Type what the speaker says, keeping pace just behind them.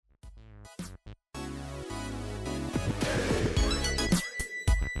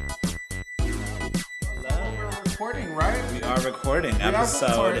recording, right? We are recording.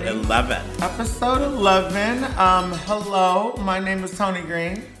 Episode 11. Episode 11. Hello, my name is Tony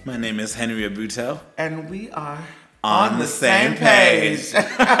Green. My name is Henry Abuto. And we are on the same page.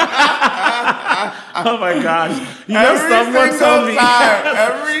 Oh my gosh. You know, someone told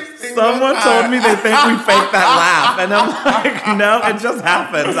me they think we faked that laugh. And I'm like, no, it just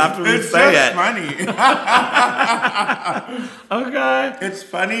happens after we say it. It's funny. Okay. It's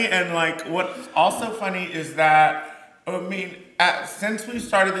funny, and like what's also funny is that, I mean, since we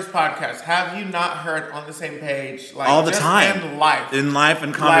started this podcast, have you not heard on the same page? Like, all the just time. In life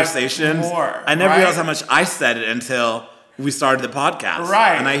and conversations. Like more, I never realized how much I said it until we started the podcast.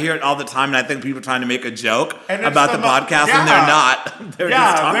 Right. And I hear it all the time, and I think people are trying to make a joke about the most, podcast, and they're not. They're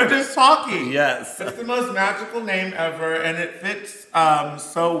just talking. Yes. It's the most magical name ever, and it fits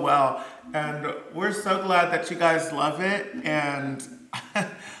so well. And we're so glad that you guys love it, and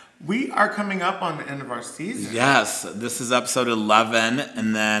we are coming up on the end of our season. Yes, this is episode 11,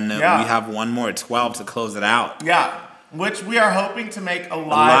 and then we have one more at 12 to close it out. Yeah, which we are hoping to make a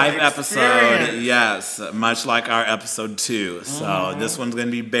live episode. Yes, much like our episode 2. So this one's going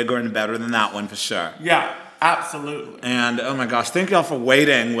to be bigger and better than that one for sure. Yeah, absolutely. And oh my gosh, thank y'all for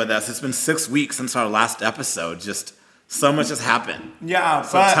waiting with us. It's been 6 weeks since our last episode. Just so much has happened. Yeah,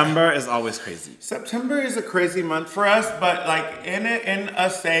 September is always crazy. September is a crazy month for us, but like in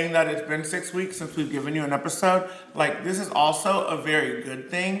us saying that it's been 6 weeks since we've given you an episode, like this is also a very good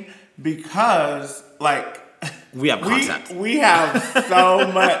thing because like we have content. We have so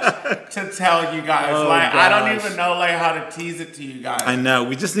much to tell you guys. Oh, like gosh. I don't even know like how to tease it to you guys. I know.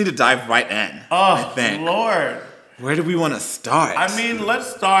 We just need to dive right in. Oh, I think. Lord. Where do we want to start? I mean, let's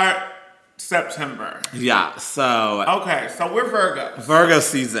start September. Yeah, so... Okay, so we're Virgos. Virgo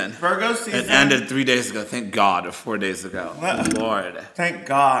season. It ended 3 days ago, thank God, or 4 days ago. Lord. Thank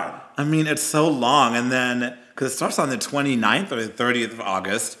God. I mean, it's so long, and then... Because it starts on the 29th or the 30th of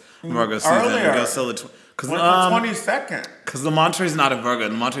August, Virgo season. Earlier. It goes till the... When's the 22nd? Because Lamontre's not a Virgo.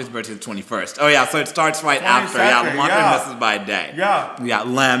 Lamontre's birthday is the 21st. Oh, yeah, so it starts right after. Yeah, Lamontre misses by a day. Yeah. Yeah,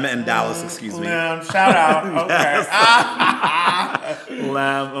 Lem and Dallas, excuse me. Lem, shout out. Okay.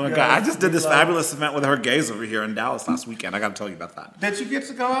 Lem, oh my God. I just did this fabulous event with her gays over here in Dallas last weekend. I got to tell you about that. Did you get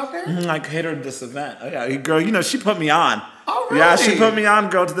to go out there? I catered this event. Oh, yeah, girl, you know, she put me on. Oh, really? Yeah, she put me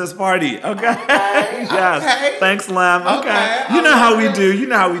on, girl, to this party. Okay. Yes. Okay. Thanks, Lem. Okay. You know how we do. You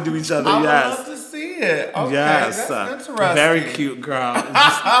know how we do each other. I would yes. love to see it. Okay. Yes. That's interesting. Very cute, girl.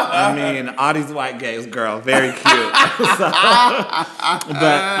 I mean, all these white gays, girl. Very cute.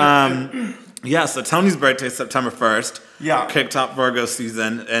 So Tony's birthday is September 1st. Yeah. Kicked off Virgo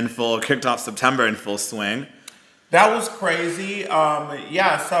season in full. Kicked off September in full swing. That was crazy. So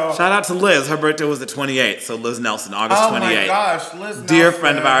shout out to Liz. Her birthday was the 28th. So Liz Nelson, August 28th. Oh my gosh, Liz Nelson. Dear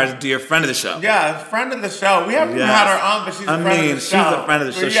friend of ours, dear friend of the show. Yeah, friend of the show. We haven't even had her on, but she's a friend of the show. She's a friend of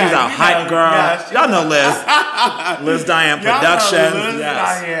the show. Yeah, she's our hype girl. Yeah, y'all know Liz. Liz Diane Productions.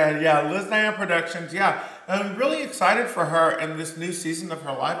 Liz Diane Productions. Yeah. I'm really excited for her in this new season of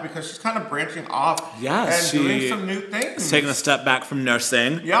her life because she's kind of branching off and doing some new things. Taking a step back from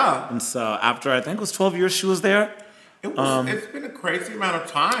nursing. Yeah. And so after, I think it was 12 years she was there. It's been a crazy amount of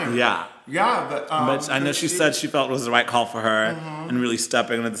time. Yeah. Yeah. But I know she said she felt it was the right call for her and really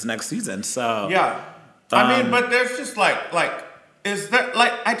stepping into this next season. So. Yeah. I mean, but there's just is there,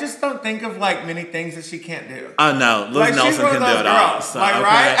 I just don't think of, many things that she can't do. Oh, no. Liz Nelson can do it all. So,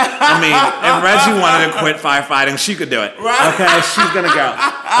 right? I mean, if Reggie wanted to quit firefighting, she could do it. Right. Okay? She's going to go.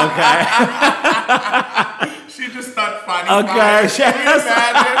 Okay? She just started fighting fire. Can you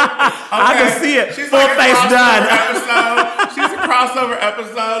imagine? Okay. I can see it. She's Full face done. She's a crossover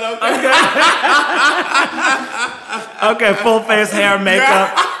episode. Okay, full face hair, makeup.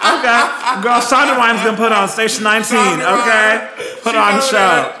 Okay. Girl, Shonda Rhimes gonna put on Station 19. Okay. Put on the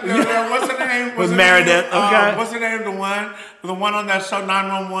show. What's her name? With Meredith. Okay. What's her name? The one on that show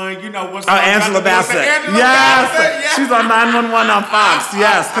 911. You know what's her name? Angela Bassett. Yes. She's on 911 on Fox.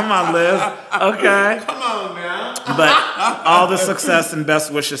 Yes. Come on, Liz. Okay. Come on now. But all the success and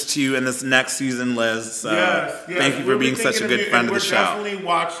best wishes to you in this next season, Liz. So thank you for being such a good friend of the show. We're definitely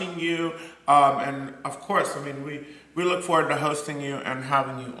watching you. And of course, I mean, we look forward to hosting you and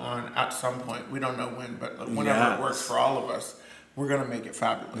having you on at some point. We don't know when, but whenever it works for all of us, we're going to make it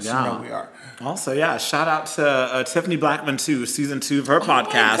fabulous. Yeah. You know we are. Also, shout out to Tiffany Blackman, too. Season 2 of her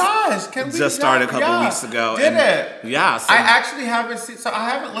podcast. Oh, my gosh. Just started a couple weeks ago. Did it? Yeah. So I actually haven't seen, so I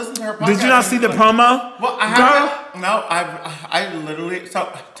haven't listened to her podcast. Did you not see the promo? Well, I haven't. No, I literally,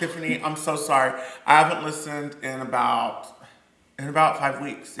 so Tiffany, I'm so sorry. I haven't listened in In about 5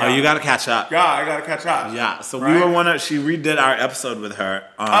 weeks. Yeah. Oh, you got to catch up. Yeah, I got to catch up. Yeah, so we were she redid our episode with her.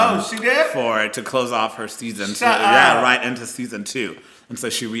 She did? To close off her season. Right into season 2. And so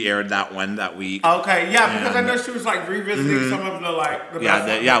she re-aired that one that week. Okay, yeah, because I know she was like revisiting some of the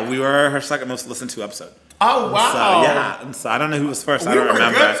we were her second most listened to episode. Oh, wow. And so I don't know who was first. I don't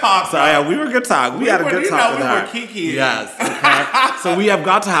remember. We were good talk. So we were good talk. We had a good talk with her. We were kiki. Yes. Okay. So we have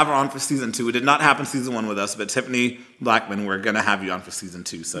got to have her on for season 2. It did not happen season 1 with us, but Tiffany Blackman, we're going to have you on for season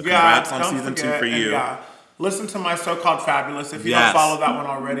 2. So congrats on season 2 for you. Listen to My So-Called Fabulous. If you don't follow that one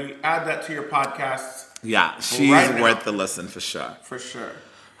already, add that to your podcasts. Yeah, she's worth the listen for sure. For sure.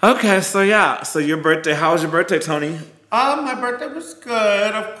 Okay, so your birthday. How was your birthday, Tony? My birthday was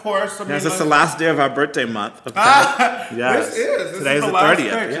good, of course. Yes, it's the last day of our birthday month. Okay. Yes. Today's the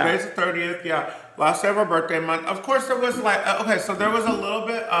 30th. Today's the 30th, yeah. Last day of our birthday month. Of course, there was so there was a little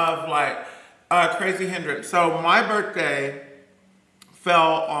bit of crazy hindrance. So my birthday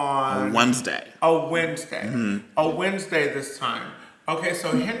fell on a Wednesday. Mm-hmm. A Wednesday this time. Okay,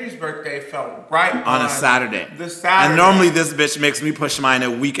 so Henry's birthday fell right on a Saturday. The Saturday. And normally this bitch makes me push mine a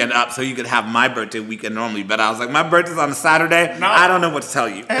weekend up so you could have my birthday weekend normally. But I was like, my birthday's on a Saturday. No. I don't know what to tell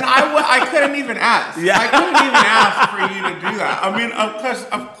you. And I couldn't even ask. Yeah. I couldn't even ask for you to do that. I mean,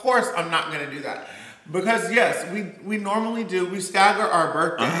 of course I'm not going to do that. Because, yes, we normally do. We stagger our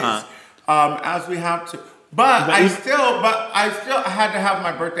birthdays as we have to. But I still had to have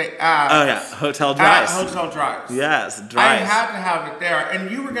my birthday at Hotel Dries. At Hotel Dries. Yes, Dries. I had to have it there,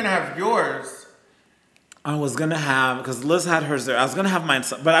 and you were gonna have yours. I was gonna have because Liz had hers there. I was gonna have mine,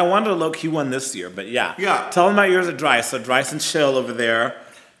 but I wanted a low key one this year. But yeah. Tell them about yours at Dries. So Dries and chill over there.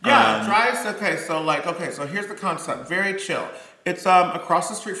 Yeah, Dries. Okay, so here's the concept. Very chill. It's across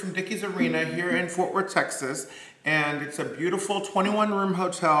the street from Dickies Arena here in Fort Worth, Texas, and it's a beautiful 21-room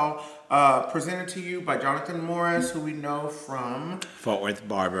hotel. Presented to you by Jonathan Morris, who we know from Fort Worth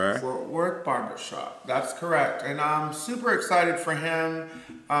Barbershop. That's correct. And I'm super excited for him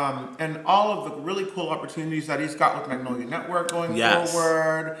and all of the really cool opportunities that he's got with Magnolia Network going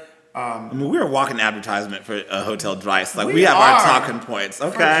forward. I mean, we were walking advertisement for a Hotel Dries. Like we have our talking points.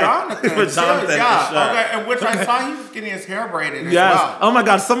 Okay. For Jonathan. For Jonathan, yeah. for sure. Okay. And which I saw he was getting his hair braided as well. Oh my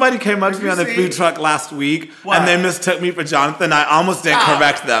God. Somebody came up to me on the food truck last week and they mistook me for Jonathan. I almost didn't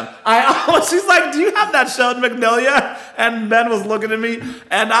correct them. She's like, do you have that show in Magnolia? And Ben was looking at me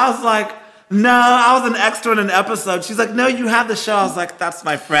and I was like, no, I was an extra in an episode. She's like, no, you have the show. I was like, that's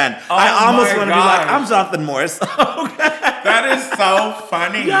my friend. I almost want to be like, I'm Jonathan Morris. Okay. That is so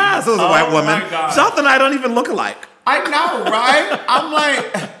funny. Yes, it was a white woman. Jonathan and I don't even look alike. I know, right? I'm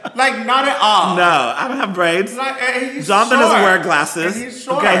like not at all. No, I don't have braids. He's Jonathan short. doesn't wear glasses. And he's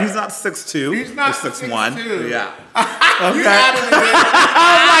short. Okay, he's not 6'2". He's not 6'1". 6'2". Yeah. Okay. You added it in.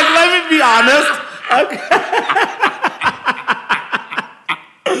 I'm like, let me be honest. Okay.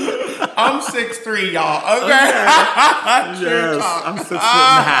 I'm 6'3", y'all. Okay. Yes, I'm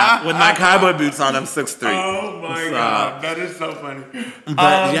 6'1.5". With my cowboy boots on, I'm 6'3". Oh my God, that is so funny.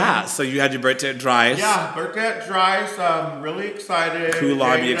 But so you had your birthday at Dries. Yeah, birthday at Dries. Really excited. Cool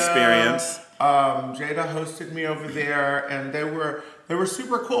lobby experience. Jada hosted me over there, and they were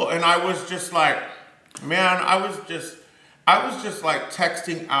super cool. And I was just like, man, I was just like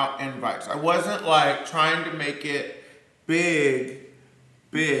texting out invites. I wasn't like trying to make it big.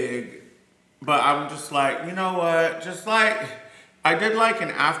 But I'm just like, you know what? Just like, I did like an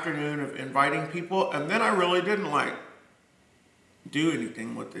afternoon of inviting people, and then I really didn't like do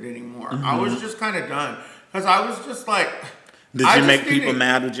anything with it anymore. Mm-hmm. I was just kind of done. Because I was just like... Did you make people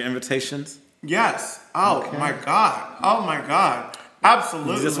mad with your invitations? Yes. Oh, my God.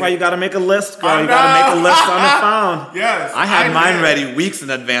 Absolutely. That's why you got to make a list, girl. You got to make a list on the phone. Yes. I had mine ready weeks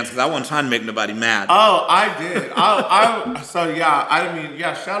in advance because I wasn't trying to make nobody mad. Oh, I did.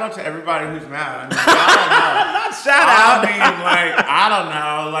 Shout out to everybody who's mad. I mean, Not shout out. I mean, like, I don't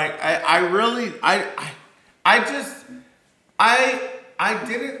know. Like, I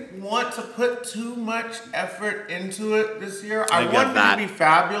didn't want to put too much effort into it this year. I wanted it to be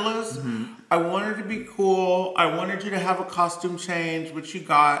fabulous. Mm-hmm. I wanted to be cool. I wanted you to have a costume change, which you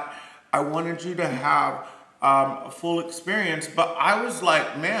got. I wanted you to have a full experience. But I was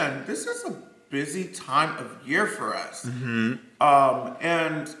like, man, this is a busy time of year for us. Mm-hmm.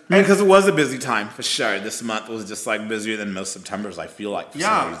 Because it was a busy time for sure. This month was just like busier than most Septembers, I feel like, for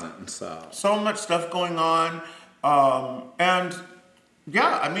some reason. So much stuff going on. So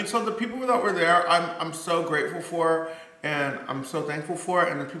the people that were there, I'm so grateful for, and I'm so thankful for,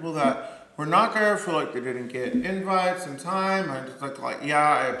 and the people that were not there feel like they didn't get invites in time. I just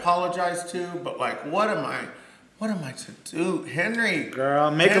I apologize to, but like, what am I to do, Henry? Girl,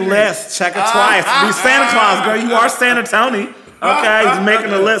 make a list, check it twice. Be Santa Claus, girl. You are Santa Tony. Okay, he's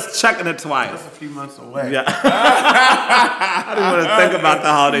making a list, checking it twice. That's a few months away. Yeah. I didn't want to think about the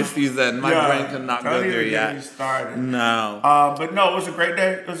holiday season. My brain could not go there yet. You started. No. But no, it was a great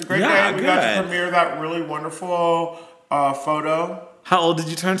day. It was a great day. We got to premiere that really wonderful photo. How old did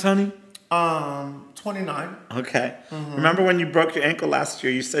you turn, Tony? 29. Okay. Mm-hmm. Remember when you broke your ankle last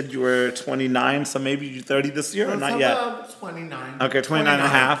year, you said you were 29, so maybe you're 30 this year or not yet? 29. Okay, 29 and a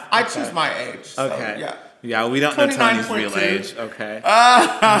half. I choose my age. So, okay. Yeah. Yeah, we don't know Tony's real age. Okay.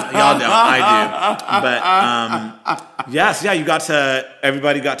 Y'all don't. I do. But yes, yeah,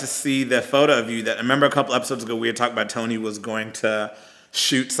 everybody got to see the photo of you. That I remember a couple episodes ago we had talked about Tony was going to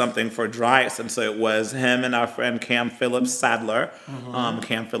shoot something for Dryas, and so it was him and our friend Cam Phillips Sadler,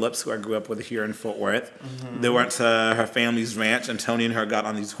 Cam Phillips, who I grew up with here in Fort Worth. They went to her family's ranch, and Tony and her got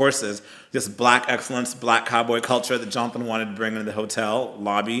on these horses. This black excellence, black cowboy culture that Jonathan wanted to bring into the hotel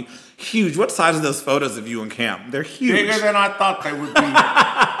lobby. Huge. What size are those photos of you and Cam? They're huge. Bigger than I thought they would be.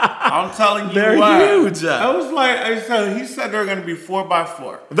 I'm telling you they're huge. I was like, so he said they're going to be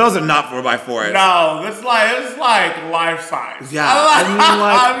 4x4. Those are not 4x4s. No, it's like life size. Yeah,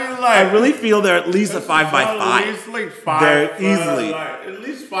 I really feel they're at least a 5x5. At least like 5. They're easily at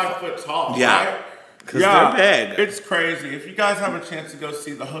least 5 foot tall. Yeah. Right? Because they're big. It's crazy. If you guys have a chance to go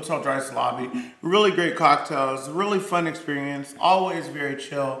see the Hotel Dryas lobby, really great cocktails, really fun experience, always very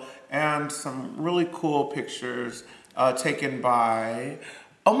chill, and some really cool pictures taken by,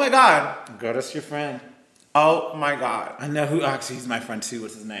 oh my God. Gerda's your friend. Oh my God. I know who, actually he's my friend too.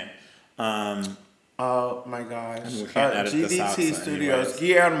 What's his name? Oh my gosh. We can't edit this out, GDT Studios,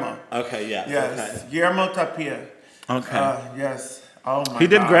 Guillermo. Okay, yeah. Yes, okay. Guillermo Tapia. Okay. Yes. Oh my He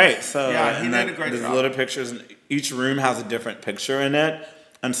did great. So yeah, he did a great there's job. little pictures, and each room has a different picture in it,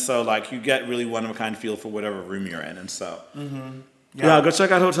 and so like you get really one of a kind feel for whatever room you're in, and so yeah, go check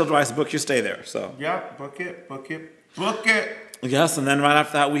out Hotel Dryas, book your stay there. So yeah, book it. Yes, and then right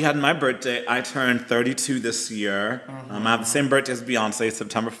after that, we had my birthday. I turned 32 this year. I have the same birthday as Beyonce,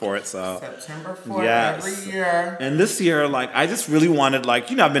 September 4th. So September 4th, every year. And this year, like, I just really wanted,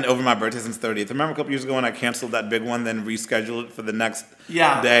 like, I've been over my birthday since 30th. Remember a couple years ago when I canceled that big one, then rescheduled it for the next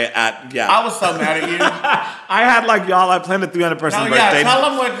day at, I was so mad at you. I had, like, I planned a 300-person birthday. Yeah, tell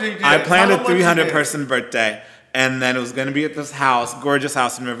them what you did. I planned a 300-person birthday. And then it was going to be at this house, gorgeous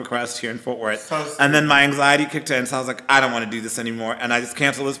house in Rivercrest here in Fort Worth. And then my anxiety kicked in, so I was like, I don't want to do this anymore. And I just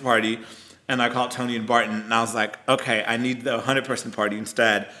canceled this party. And I called Tony and Barton, and I was like, okay, I need the 100-person party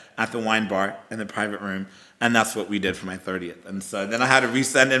instead at the wine bar in the private room. And that's what we did for my 30th. And so then I had to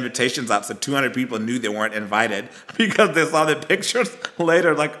resend invitations out, so 200 people knew they weren't invited because they saw the pictures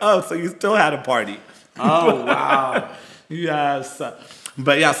later, like, oh, so you still had a party. Oh, wow. Yes.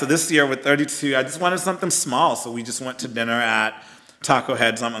 But yeah, so this year with 32, I just wanted something small. So we just went to dinner at Taco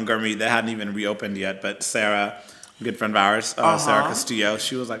Heads on Montgomery. They hadn't even reopened yet, but Sarah, a good friend of ours, Sarah Castillo,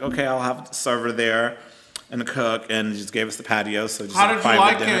 she was like, okay, I'll have a server there and a cook, and just gave us the patio. So just how did you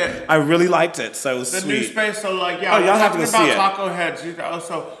like it? I really liked it. So it was the sweet. new space. So like, y'all have to go see it. Taco Heads. You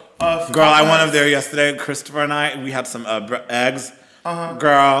also, girl, I went over there yesterday. Christopher and I, we had some eggs.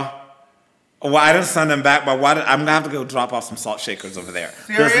 Girl. Well, I didn't send them back, but I'm going to have to go drop off some salt shakers over there.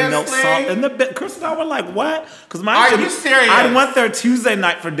 Seriously? There's no salt in the bit. Chris and I were like, what? Are you serious? I went there Tuesday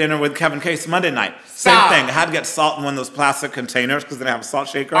night for dinner with Kevin Case, Monday night. Same thing. I had to get salt in one of those plastic containers because they didn't have a salt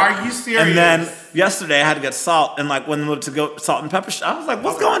shaker. Are you serious? And then yesterday I had to get salt and like when to go salt and pepper. I was like,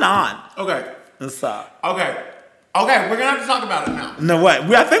 what's going on? Okay. What's up? Okay, we're going to have to talk about it now. No, what?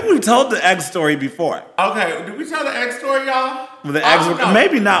 I think we told the egg story before. Okay, did we tell the egg story, y'all? With the eggs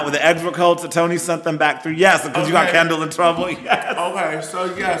maybe not. With the eggs were cold, so Tony sent them back through. Yes, because you got Kendall in trouble. Yes.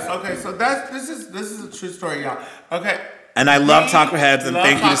 Okay, so this is a true story, y'all. Okay. And I love Taco Heads, and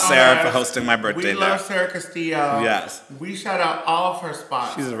thank you to Sarah for hosting my birthday there. We love Sarah Castillo. Yes. We shout out all of her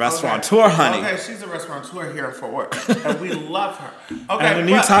spots. She's a restaurateur, honey. Okay, she's a restaurateur here in Fort Worth, and we love her. Okay, and the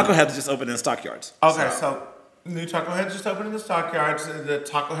new Taco Heads just opened in Stockyards. Okay, so new Taco Heads just opened in the Stockyards. The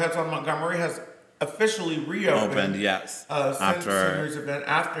Taco Heads on Montgomery has officially reopened. Yes. After Henry's event.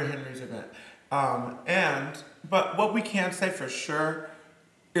 But what we can say for sure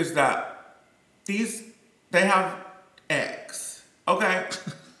is that they have eggs. Okay?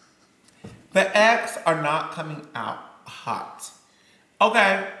 The eggs are not coming out hot.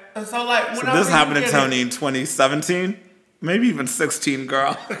 Okay? And so like so this happened to Tony in 2017? Maybe even 16,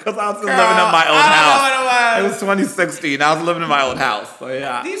 girl. Because I was living in my old house. It was 2016. I was living in my old house. So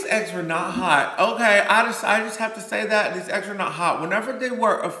yeah. These eggs were not hot. Okay, I just have to say that these eggs were not hot. Whenever they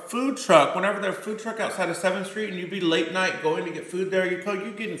were a food truck, whenever they're a food truck outside of 7th Street and you'd be late night going to get food there, you're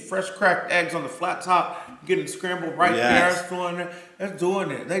getting fresh cracked eggs on the flat top, getting scrambled right there, They're doing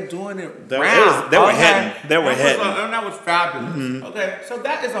it. They're doing it. They were hitting. They were hitting. And that was fabulous. Mm-hmm. Okay, so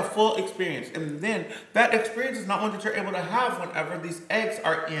that is a full experience. And then that experience is not one that you're able to have whenever these eggs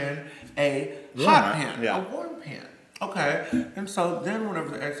are in a hot pan, a warm pan. Okay, and so then whenever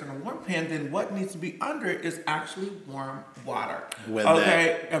the eggs are in a warm pan, then what needs to be under it is actually warm water.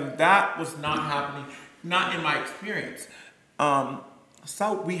 And that was not happening, not in my experience.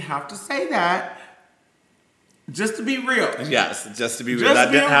 So we have to say that. Just to be real. Yes, just to be real.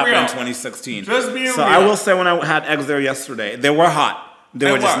 That didn't happen in 2016. Just being real. So I will say when I had eggs there yesterday, they were hot.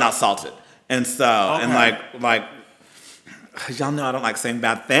 They were just not salted. And so, and like, y'all know I don't like saying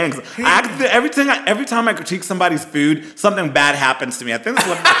bad things. Every time I critique somebody's food, something bad happens to me. I think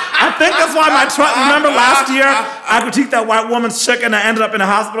that's why my truck. Remember last year I critiqued that white woman's chicken and I ended up in a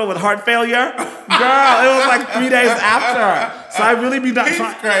hospital with heart failure. Girl, it was like 3 days after. So I really be not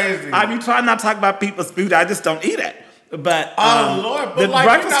crazy. I be trying not to talk about people's food. I just don't eat it. But Lord, but the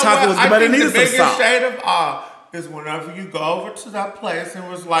breakfast taco was good, but it needed some salt. The biggest shade of awe is whenever you go over to that place and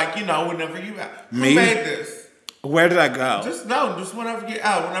was like, whenever you who made this. Where did I go? Just whenever you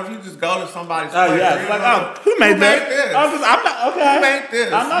out. Whenever you just go to somebody's place. Oh, yeah. It's like, who made this? Oh, because I'm not, okay. Who made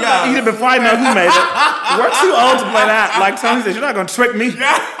this? I'm not going to eat it before I know who made it. We're too old to play that. Like Tony said, you're not going to trick me.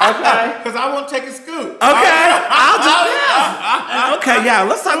 Yeah. Okay. Because I won't take a scoop. Okay. Okay, yeah.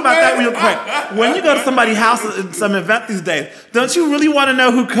 Let's talk about that real quick. When you go to somebody's house at some event these days, don't you really want to know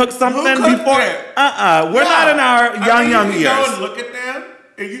who cooked something before? We're not in our young years. You go and look at them.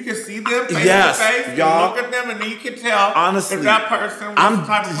 And you can see them face to face. You look at them, and then you can tell. Honestly, if that person was the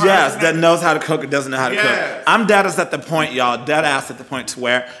type of person that knows how to cook or doesn't know how to cook. I'm dead ass at the point, y'all. Dead ass at the point to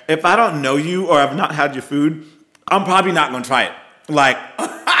where if I don't know you or have not had your food, I'm probably not gonna try it. Like,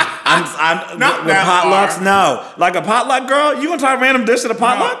 I'm not with potlucks. Far. No, like a potluck girl. You gonna try a random dish at a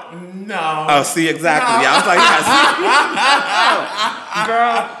potluck? No. Oh, see, exactly. No. Yeah, I was like, yes.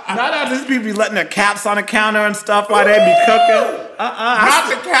 Girl, not that these people be letting their caps on the counter and stuff while they be cooking.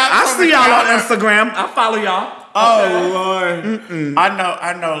 I see y'all on Instagram. I follow y'all. Oh, Lord.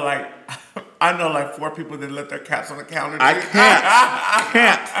 I know like 4 people that let their cats on the counter. I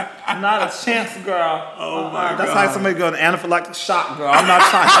can't. Not a chance, girl. Oh, my God. That's like somebody going anaphylactic shock, girl. I'm not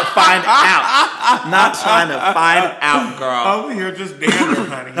trying to find out. Not trying to find out, girl. Over here just dander,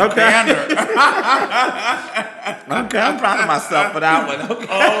 honey. Okay. Dander. Okay, I'm proud of myself for that one. Okay.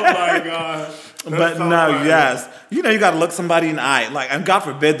 Oh, my God. But so no, funny. Yes. You got to look somebody in the eye. Like, and God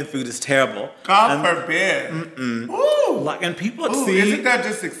forbid the food is terrible. God forbid. Ooh. Like, and people see. Isn't that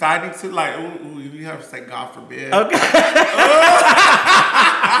just exciting too? Like, ooh, you have to say God forbid. Okay.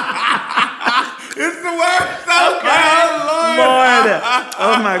 It's the worst. Okay. Lord.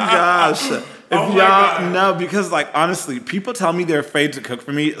 Oh my gosh. If y'all know, because like honestly, people tell me they're afraid to cook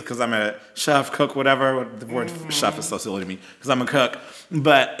for me because I'm a chef, cook, whatever. The word chef is so silly to me because I'm a cook,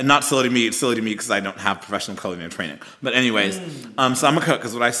 but not silly to me. It's silly to me because I don't have professional culinary training. But anyways, so I'm a cook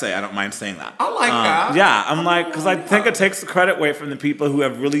is what I say. I don't mind saying that. I like that. Yeah, I'm like because I think it takes the credit away from the people who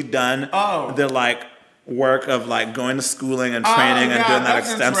have really done the like work of like going to schooling and training and doing that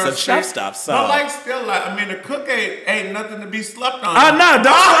extensive chef stuff. So, but like still, like I mean, a cook ain't nothing to be slept on. No,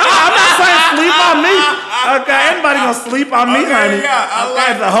 don't. I'm not saying sleep on me. Okay, anybody gonna sleep on me, honey? Yeah,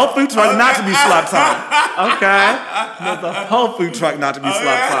 okay, the whole food truck not to be slept on. Okay, there's a whole food truck not to be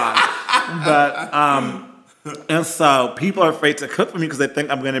slept on. But and so people are afraid to cook for me because they think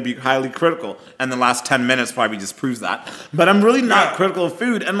I'm going to be highly critical. And the last 10 minutes probably just proves that. But I'm really not critical of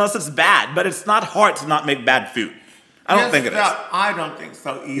food unless it's bad. But it's not hard to not make bad food. I don't think it is. I don't think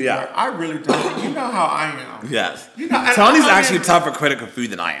so either. Yeah. I really don't. You know how I am. Yes. Tony's actually a tougher critic of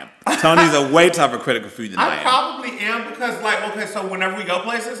food than I am. Tony's a way tougher critic of food than I am. I probably am because, like, okay, so whenever we go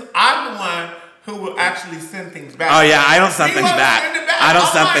places, I'm the one who will actually send things back. Oh, yeah, I don't send things back. I don't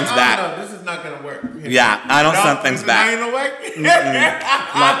send things back. No, this is not going to work. Yeah, I don't send things back. This is not going to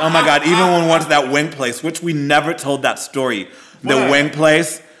work. Like, oh my God, even when we went to that wing place, which we never told that story, the wing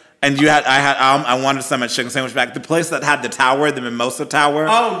place, and I wanted to send my chicken sandwich back. The place that had the tower, the Mimosa Tower.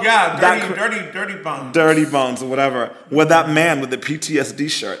 Oh yeah, dirty bones. Dirty bones or whatever. With that man with the PTSD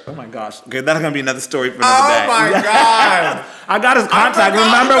shirt. Oh my gosh. Okay, that's gonna be another story for another day. Oh my God. I got his contact.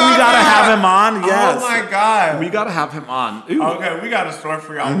 Remember, we gotta have him on. Yes. Oh my God. We gotta have him on. Ooh. Okay, we got a story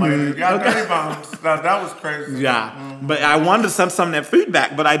for y'all later. Yeah, dirty bones. That was crazy. Yeah, but I wanted to send some of that food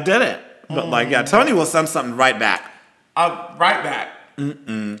back, but I didn't. But Tony will send something right back. Right back.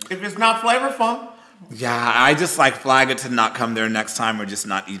 If it's not flavorful. Yeah, I just like flag it to not come there next time or just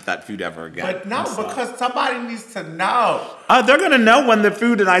not eat that food ever again. But no, because somebody needs to know. They're going to know when the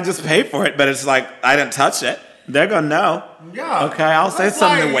food and I just pay for it, but it's like I didn't touch it. They're going to know. Yeah. Okay, I'll say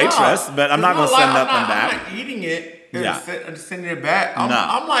something to the waitress, but I'm not going to send nothing back. I'm not eating it and sit in your bed.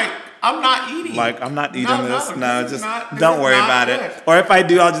 I'm like, I'm not eating. Like, I'm not eating this. No, just not, don't worry about it. Or if I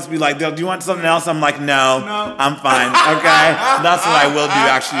do, I'll just be like, do you want something else? I'm like, no, I'm fine. Okay? That's what I will do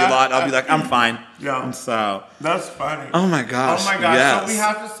actually a lot. I'll be like, I'm fine. Yeah. And so. That's funny. Oh my gosh. Yes. So we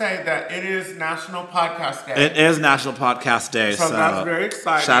have to say that it is National Podcast Day. It is National Podcast Day. So that's very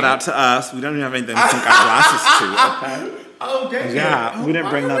exciting. Shout out to us. We don't even have anything to sink our glasses to. Okay? Oh, dang it. Yeah, we didn't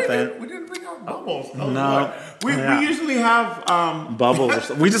bring nothing. We didn't bring out bubbles. Oh, no. We usually have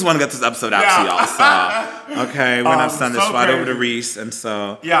bubbles. We just want to get this episode out to y'all. So, okay, we're going to send this right over to Reese. And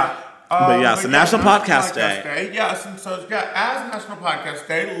so. Yeah. So National Podcast Day. Yes, and so as National Podcast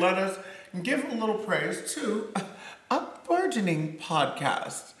Day, let us give a little praise to a burgeoning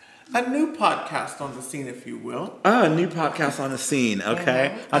podcast. A new podcast on the scene, if you will. Oh, a new podcast on the scene.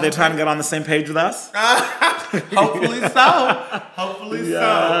 Okay. Are they trying to get on the same page with us? Hopefully so. Hopefully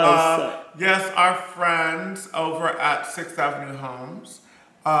so. Yes, our friends over at 6th Avenue Homes.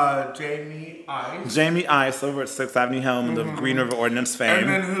 Jamie Ice. Jamie Ice over at 6th Avenue Home, the Green River Ordinance fame. And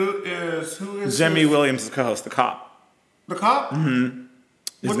then who is Jimmy Williams, the co-host, the cop. The cop? Mm-hmm.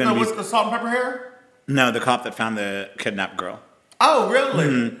 With the salt and pepper hair? No, the cop that found the kidnapped girl. Oh, really?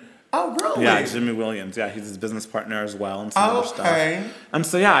 Mm-hmm. Oh, really? Yeah, Jimmy Williams. Yeah, he's his business partner as well and some other stuff. And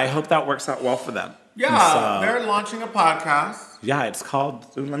so, I hope that works out well for them. Yeah, they're launching a podcast. Yeah, it's called,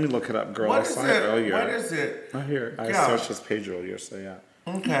 let me look it up, girl. What is it? Earlier. What is it? Oh, here. I searched this page earlier, so yeah.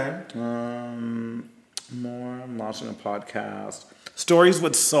 Okay. I'm launching a podcast. Stories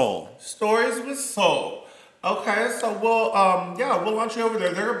with Soul. Stories with Soul. Okay, so we'll launch you over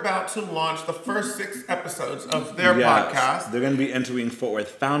there. They're about to launch the first 6 episodes of their podcast. They're going to be interviewing Fort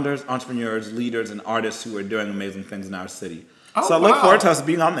Worth founders, entrepreneurs, leaders, and artists who are doing amazing things in our city. Oh, so I look forward to us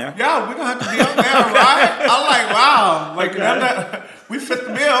being on there. Yeah, we're going to have to be on there, right? I'm like, wow. Like, we fit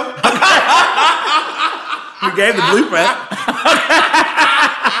the bill. We gave the blueprint.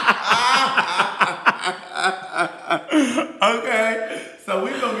 Okay. So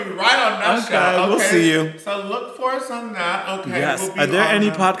we're going to be right on that show. Okay, we'll see you. So look for us on that. Okay. Yes. Are there any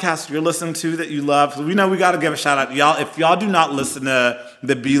podcasts you're listening to that you love? We know we got to give a shout out. Y'all, if y'all do not listen to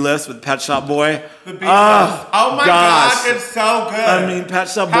The B-List with Pet Shop Boy. The B-List. Oh my gosh, it's so good. I mean, Pet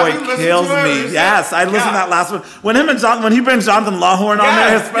Shop Boy kills me. Yes, I listened to that last one. When he brings Jonathan Lawhorn on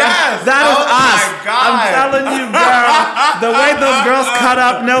there, that is us. My God. I'm telling you, girl. The way those girls cut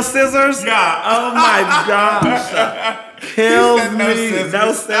up, no scissors. Yeah. Oh my gosh. Kills me.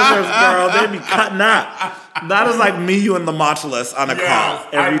 No scissors, girl. They be cutting up. That is like me, you, and the Montulus on a call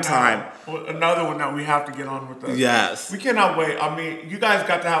every time. Well, another one that we have to get on with us. Yes. We cannot wait. I mean, you guys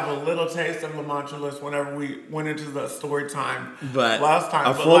got to have a little taste of Lamontulus whenever we went into the story time last time.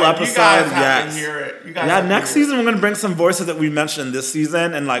 A full episode, you guys have to hear it. Next season we're going to bring some voices that we mentioned this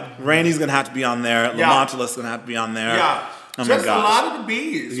season, and like Rainey's going to have to be on there. Lamontulus is going to have to be on there. Yeah. Oh Just my gosh. a lot of the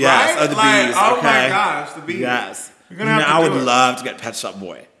bees, yes, right? Of the bees. Oh okay. my gosh, the bees. Yes. I would love to get Pet Shop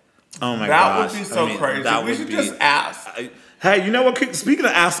Boy. Oh my gosh. That would be so crazy. We should just ask. Hey, you know what? Speaking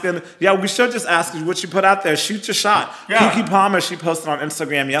of asking, we should just ask you what you put out there. Shoot your shot. Yeah. Keke Palmer, she posted on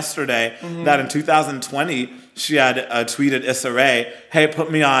Instagram yesterday that in 2020, she had tweeted Issa Rae, hey,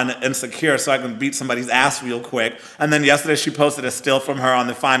 put me on Insecure so I can beat somebody's ass real quick. And then yesterday she posted a still from her on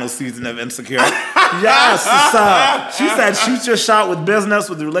the final season of Insecure. Yes. So she said, shoot your shot with business,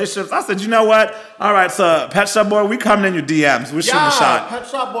 with relationships. I said, you know what? All right, so Pet Shop Boy, we coming in your DMs. We're shooting a shot. Pet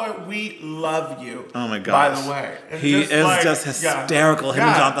Shop Boy, we love you. Oh my gosh. By the way. He is just hysterical. Him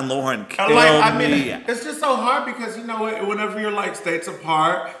and Jonathan Lawhorn kill me. It's just so hard because, you know what, whenever you're like states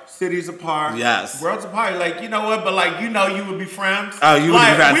apart, cities apart, worlds apart, like, you know what, but like, you know you would be friends. Oh, you would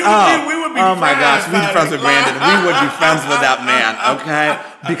be friends. We would be friends. Oh my gosh, we'd be friends with Brandon. We would be friends with that man, okay?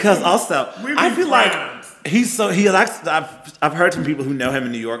 Because also, I feel like I've heard from people who know him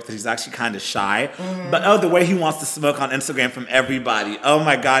in New York that he's actually kind of shy. But the way he wants to smoke on Instagram from everybody. Oh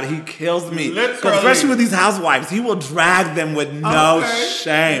my God, he kills me. Especially with these housewives, he will drag them with no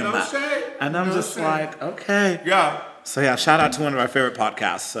shame. And I'm like, okay. Yeah. So shout out to one of our favorite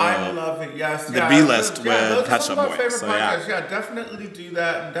podcasts. So I love it. Yes, the B-List with Pet Shop Boy. So definitely do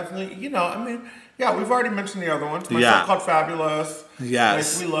that, and definitely, we've already mentioned the other ones. Myself Called Fabulous.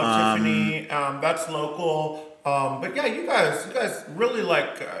 Yes, like, we love Tiffany. That's local. But you guys really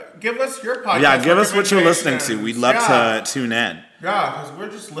give us your podcast. Yeah, give us what you're listening to. We'd love to tune in. Yeah, because we're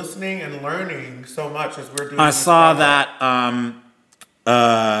just listening and learning so much as we're doing. I saw that.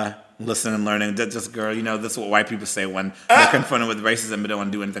 Listen and learning. That just, girl, this is what white people say when they're confronted with racism but don't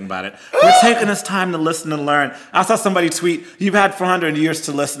want to do anything about it. We're taking this time to listen and learn. I saw somebody tweet, you've had 400 years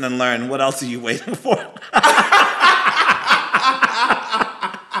to listen and learn. What else are you waiting for?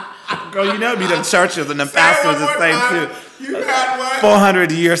 Girl, Girl, you know me, them churches and them pastors the same too. You had what?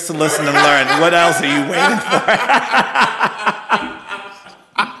 400 years to listen and learn. What else are you waiting for?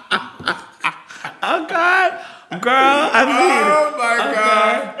 Okay. Girl, I mean. Oh my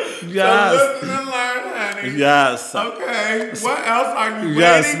God. Yes. So listen and learn, honey. Yes. Okay. What else are you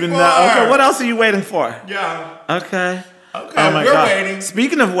waiting for? Okay, what else are you waiting for? Yeah. Okay. Okay, oh my we're God. waiting.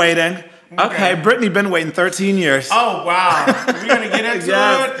 Speaking of waiting, okay, Britney been waiting 13 years. Oh, wow. We're going to get into it?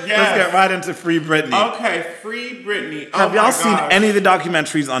 Yes. Let's get right into Free Britney. Okay, Free Britney. Have y'all seen any of the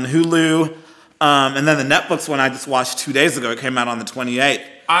documentaries on Hulu? And then the Netflix one I just watched 2 days ago. It came out on the 28th.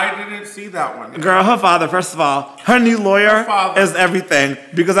 I didn't see that one. Girl, her father, first of all, her new lawyer is everything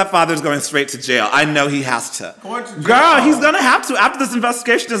because that father's going straight to jail. I know he has to. Going to jail? Girl, he's going to have to after this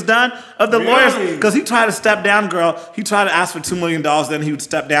investigation is done of the lawyers. Because he tried to step down, girl. He tried to ask for $2 million, then he would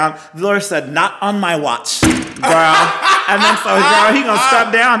step down. The lawyer said, not on my watch, girl. And then so, girl, he going to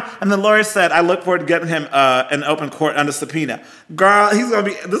step down. And the lawyer said, I look forward to getting him in open court under subpoena. Girl, he's going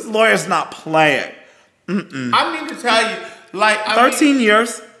to be, this lawyer's not playing. I mean to tell you, like, 13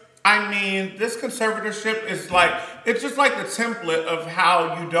 years. I mean, this conservatorship is like, it's just like the template of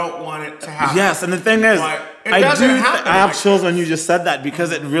how you don't want it to happen. Yes, and the thing is, like, I have chills when you just said that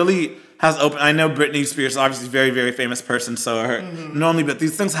because it really has opened. I know Britney Spears, obviously very, very famous person, so her normally, but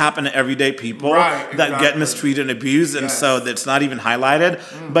these things happen to everyday people that get mistreated and abused, and so it's not even highlighted.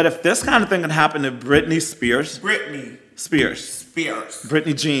 But if this kind of thing can happen to Britney Spears. Britney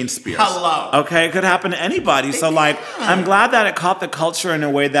Jean Spears. Hello. Okay, it could happen to anybody. So, like, I'm glad that it caught the culture in a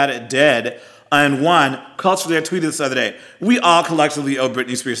way that it did. And one, culturally, I tweeted this the other day, we all collectively owe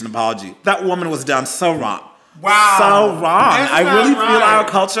Britney Spears an apology. That woman was done so wrong. Wow. So wrong. I really feel our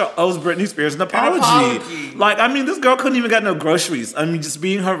culture owes Britney Spears an apology. Like, I mean, this girl couldn't even get no groceries. I mean, just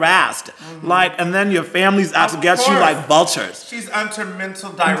being harassed. Like, and then your family's out to get you like vultures. She's under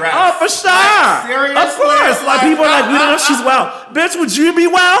mental duress. Oh, for sure. Like, seriously? Of course. Like, people are like, we don't know if she's well. Bitch, would you be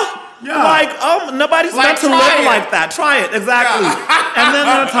well? Yeah. Like, oh, nobody's meant to live like that. Try it, exactly. Yeah. And then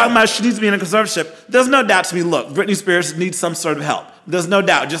they're talking about she needs to be in a conservatorship. There's no doubt to me, look, Britney Spears needs some sort of help. There's no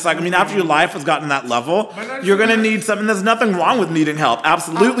doubt. Just like, I mean, after your life has gotten that level, you're going to need something. There's nothing wrong with needing help.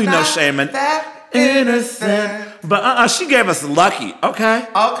 Absolutely no shame. And innocent. But she gave us Lucky, okay? Okay.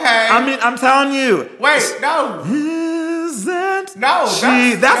 I mean, I'm telling you. Wait, no. Isn't no,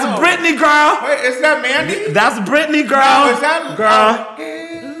 that's Britney, girl. Wait, is that Mandy? That's Britney, girl. No, is that... Girl.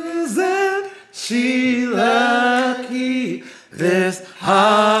 Isn't she lucky, this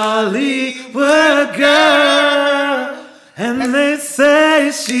Hollywood girl? And they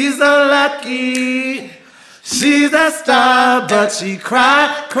say she's a lucky, she's a star, but she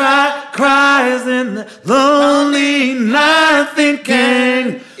cries in the lonely night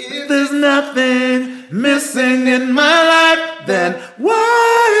thinking if there's nothing missing in my life, then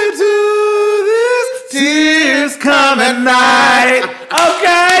why do these tears come at night?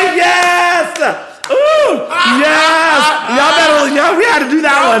 Okay, yes! Ooh, yes! We had to do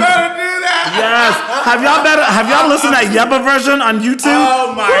that one. Yes. Have y'all listened to that Yebba version on YouTube?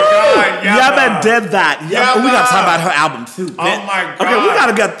 Oh my God, Yebba did that. Yebba. We gotta talk about her album too. Oh my God. Okay, we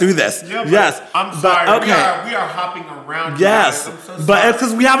gotta get through this. Yes. I'm sorry. But, okay. We are hopping around. Yes. I'm so sorry. But it's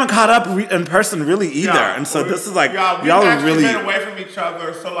because we haven't caught up in person really either. And so this is like, y'all are really been away from each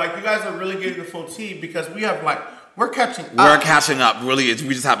other. So like you guys are really getting the full tea because we have like, we're catching up. We're catching up. Really,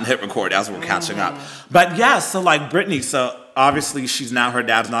 we just haven't hit record as we're catching up. But yeah, so like Britney, so obviously she's now, her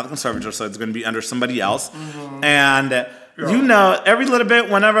dad's not the conservator, so it's going to be under somebody else. And you know, every little bit,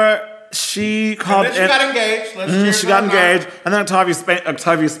 whenever she called in. She got engaged. She got engaged. And then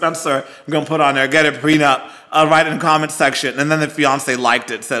Octavia Spencer, I'm going to put on there, get a prenup, write in the comment section. And then the fiance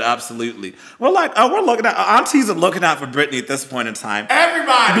liked it, said absolutely. We're like, we're looking at, aunties are looking out for Britney at this point in time.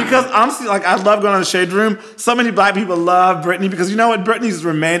 Everybody. Because honestly, like, I love going on the Shade Room. So many black people love Britney because you know what? Britney's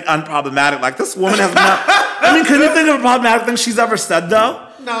remained unproblematic. Like, this woman has not, I mean, can you think of a problematic thing she's ever said, though?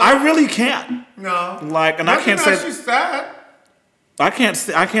 No. I really can't. No. Like, and I can't say. She said. I can't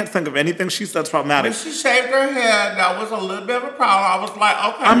think of anything she said that's problematic. When she shaved her head, that was a little bit of a problem. I was like,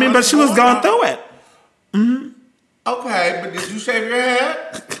 okay. I mean, but she was going through it. Mm-hmm. Okay, but did you shave your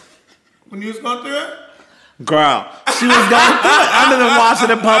head when you was going through it? Girl, she was going through it under the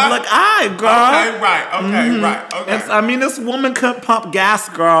watching in public eye, girl. Okay, right. Okay. I mean, this woman couldn't pump gas,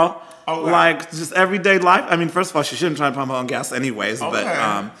 girl. Okay. Like, just everyday life. I mean, first of all, she shouldn't try to pump her own gas anyways. Okay.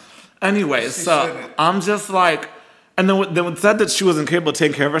 But anyways, so shouldn't. I'm just like... And then said that she was incapable of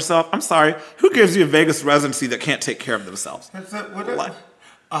taking care of herself. I'm sorry. Who gives you a Vegas residency that can't take care of themselves?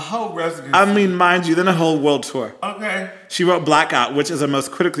 A whole residency. I mean, mind you, then a whole world tour. Okay. She wrote Blackout, which is her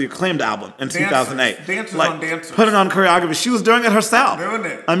most critically acclaimed album in 2008. Dancers on dancers. Putting on choreography. She was doing it herself. Doing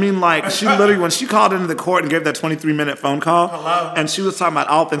it. I mean, like, she literally, when she called into the court and gave that 23-minute phone call, hello, and she was talking about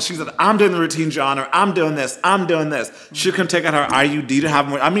all things, she said, I'm doing the routine genre, I'm doing this, I'm doing this. She couldn't take out her IUD to have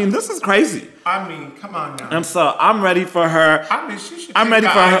more. I mean, this is crazy. I mean, come on now. And so I'm ready for her. I mean, she should take the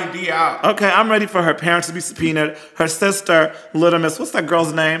IUD out. Okay, I'm ready for her parents to be subpoenaed. Her sister, Little Miss, what's that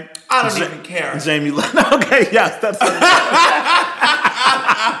girl's name? I don't even care. Jamie Lynn. Okay, yes, that's her.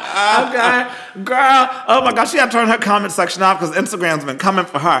 Okay, girl. Oh my gosh, she had to turn her comment section off because Instagram's been coming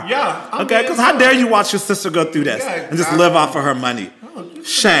for her. Yeah. Okay, because how dare you watch your sister go through this and just live off of her money?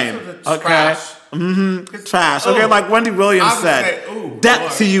 Shame. Okay. Trash. Okay, like Wendy Williams said,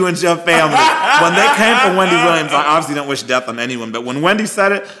 death to you and your family. When they came for Wendy Williams, I obviously don't wish death on anyone, but when Wendy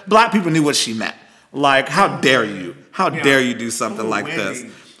said it, black people knew what she meant. Like, how dare you? How dare you do something like this?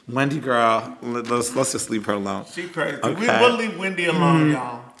 Wendy, girl, let's just leave her alone. She crazy. Okay. We'll leave Wendy alone,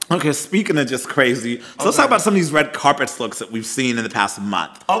 y'all. Okay, speaking of just crazy, so let's talk about some of these red carpet looks that we've seen in the past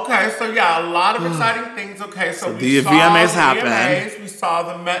month. Okay, so yeah, a lot of exciting things. Okay, so we saw the VMAs happen. We saw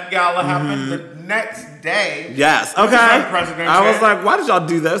the Met Gala happen the next day. Yes, okay. I was like, why did y'all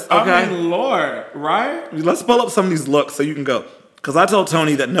do this? Okay. I mean, Lord, right? Let's pull up some of these looks so you can go. Because I told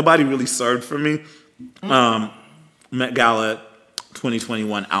Tony that nobody really served for me Met Gala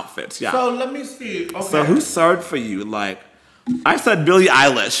 2021 outfits. Yeah. So let me see. Okay. So who served for you? Like, I said Billie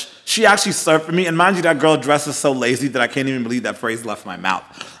Eilish. She actually served for me. And mind you, that girl dresses so lazy that I can't even believe that phrase left my mouth.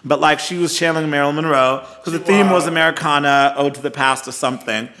 But like, she was channeling Marilyn Monroe because the theme was Americana, Ode to the Past or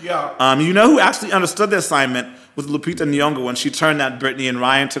something. Yeah. You know who actually understood the assignment was Lupita Nyong'o when she turned that Britney and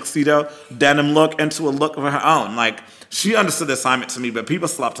Ryan tuxedo denim look into a look of her own. Like, she understood the assignment to me, but people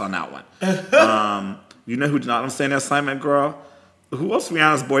slept on that one. You know who did not understand the assignment, girl? What's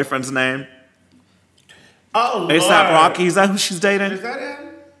Rihanna's boyfriend's name? Oh, Lord. A$AP Rocky. Is that who she's dating? Is that him?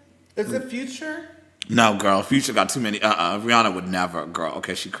 Is it Future? No, girl. Future got too many. Rihanna would never, girl.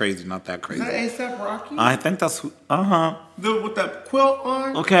 Okay, she crazy. Not that crazy. Is that A$AP Rocky? I think that's who. With that quilt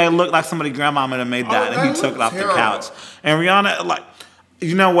on? Okay, it looked like somebody grandmama had made that, and he took it off the couch. And Rihanna, like,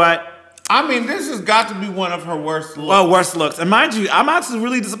 you know what? I mean, this has got to be one of her worst looks. Well, worst looks. And mind you, I'm actually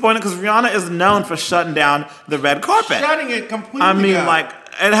really disappointed because Rihanna is known for shutting down the red carpet. Shutting it completely I mean, down. like,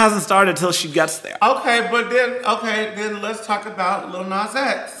 it hasn't started until she gets there. Okay, but then let's talk about Lil Nas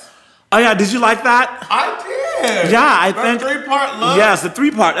X. Oh, yeah, did you like that? I did. Yeah, I think. The 3-part look. Yes, the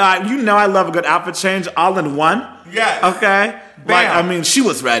 3-part. You know I love a good outfit change all in one. Yes. Okay? Bam. Like, I mean, she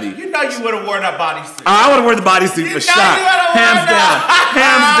was ready. You know you would have worn that bodysuit. I would have worn the bodysuit for sure. Hands down.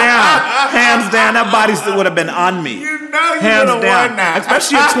 Hands down. That bodysuit would have been on me. You know you would have worn that.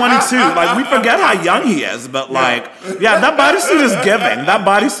 Especially at 22. Like, we forget how young he is, but like, yeah, that bodysuit is giving. That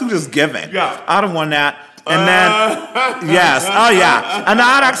bodysuit is giving. Yeah. I'd have worn that. And then, yes. Oh, yeah. And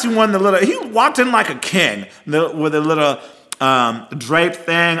I'd actually worn the little, he walked in like a king with a little drape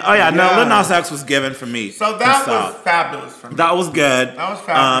thing. Oh, yeah. No, Lil Nas X was given for me. So that was fabulous for me. That was good. That was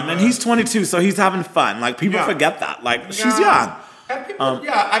fabulous. And he's 22, so he's having fun. Like, people forget that. Like, she's young. And people, we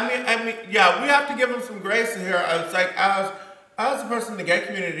have to give him some grace here. It's like, as a person in the gay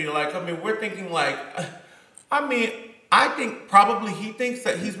community, like, I mean, we're thinking like, I think probably he thinks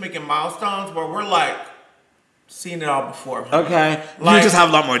that he's making milestones where we're like, seen it all before. Okay. Like, you just have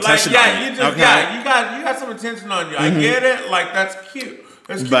a lot more attention on you. You got some attention on you. I get it. Like, that's cute.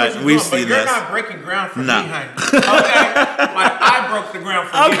 That's cute. But we've seen this. But you're not breaking ground for me, honey. Okay? Like, I broke the ground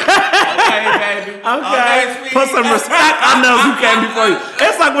for you. Okay, baby. Okay. Put some respect on those who came before you.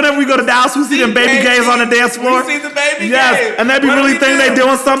 It's like whenever we go to Dallas, we see them baby gays on the dance floor. We see the baby gays. Yes. And they be really thinking they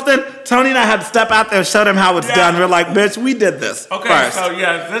doing something. Tony and I had to step out there and show them how it's done. We're like, bitch, we did this. Okay, first. So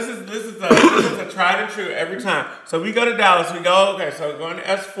yeah, this is a tried and true every time. So we go to Dallas, we go, okay, so we're going to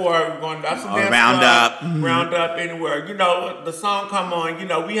S4, we're going to some dance round up anywhere. You know, the song come on, you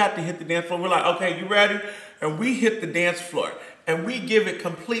know, we have to hit the dance floor. We're like, okay, you ready? And we hit the dance floor. And we give it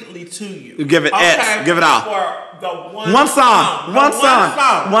completely to you. You give it give it all. For the one song.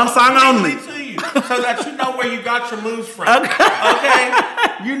 One song only. To you, so that you know where you got your moves from.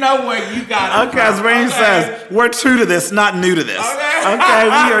 Okay? You know where you got it from. As Rain says, we're true to this, not new to this. Okay,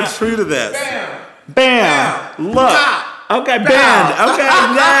 we are true to this. Bam. Look. Okay, bend. Okay,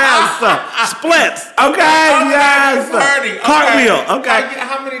 yes. Splits. Okay, yes. Cartwheel. Okay.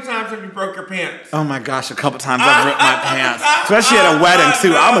 How many times have you broke your pants? Oh my gosh, a couple times I've ripped my pants. Especially at a wedding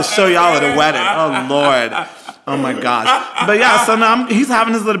too. I'm gonna show y'all at a wedding. Oh Lord. Oh my gosh. But yeah, so now he's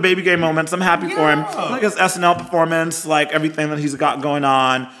having his little baby gay moments. I'm happy for him. Like his SNL performance, like everything that he's got going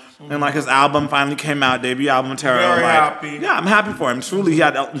on. And like his album finally came out, debut album, Tarot. Very happy. Yeah, I'm happy for him. Truly, he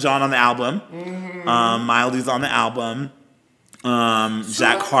had Elton John on the album. Miley's on the album.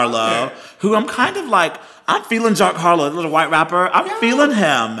 Jack Harlow, who I'm kind of like, I'm feeling Jack Harlow, the little white rapper. I'm feeling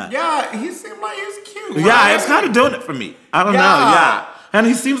him. Yeah, he seemed like he's cute. Right? Yeah, it's kind of doing it for me. I don't know. Yeah. And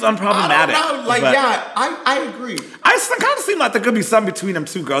he seems unproblematic. I don't know. Like, I agree. I kind of seem like there could be something between them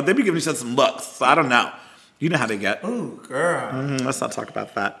two, girl. They be giving each other some looks. So I don't know. You know how they get. Ooh, girl. Let's not talk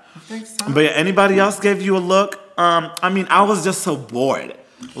about that. I think so. But yeah, anybody else gave you a look? I mean, I was just so bored.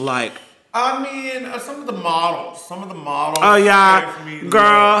 Like, I mean, some of the models. Oh yeah, gave me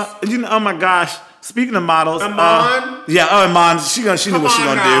girl. looks. You know, oh my gosh. Speaking of models, Iman? Iman. She knew what she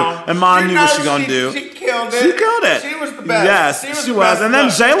gonna do. Iman knew what she gonna do. She killed it. She killed it. She was the best. Yes, she was. And then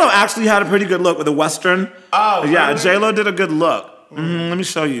J-Lo actually had a pretty good look with the Western. Oh, yeah. Really? J-Lo did a good look. Let me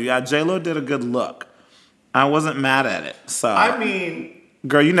show you. Yeah, J-Lo did a good look. I wasn't mad at it. So I mean,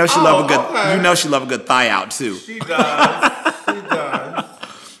 girl, you know she love a good. Okay. You know she love a good thigh out too. She does. She does.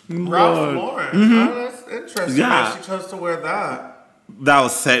 Ralph Lauren. Oh, that's interesting. Yeah, she chose to wear that. That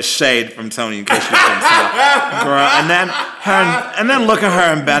was shade from Tony, in case you couldn't tell. Girl, and then look at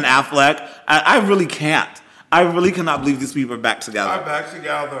her and Ben Affleck. I really can't. I really cannot believe these people are back together. Are back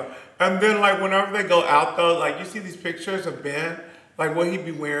together. And then, like, whenever they go out, though, like, you see these pictures of Ben, like, what he'd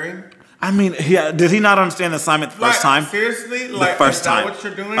be wearing. I mean, did he not understand the assignment the first time? Seriously? The first time. Is that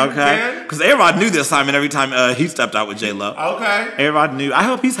what you're doing, okay. Because A-Rod knew the assignment every time he stepped out with J-Lo. Okay. A-Rod knew. I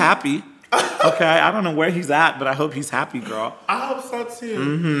hope he's happy. Okay, I don't know where he's at, but I hope he's happy, girl. I hope so,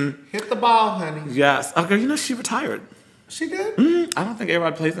 too. Hit the ball, honey. Yes. Okay, you know, she retired. She did? I don't think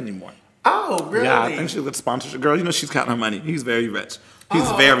A-Rod plays anymore. Oh, really? Yeah, I think she'll get sponsorship. Girl, you know she's counting her money. He's very rich. He's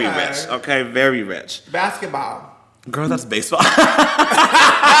very rich, okay? Very rich. Basketball. Girl, that's baseball. He's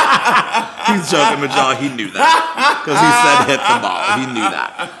joking, but y'all, he knew that. Because he said hit the ball. He knew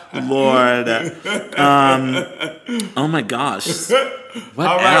that. Lord. Oh, my gosh. What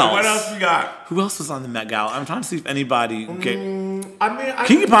All right, else? what else we got? Who else was on the Met Gala? I'm trying to see if anybody... I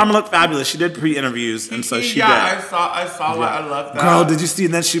Keke Palmer looked fabulous. She did pre-interviews, and so she did. I saw that. I love that. Girl, did you see?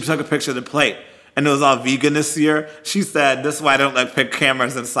 And then she took a picture of the plate. And it was all vegan this year. She said, this is why I don't like pick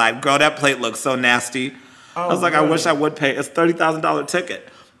cameras inside. Girl, that plate looks so nasty. I was like, really? I wish I would pay. It's a $30,000 ticket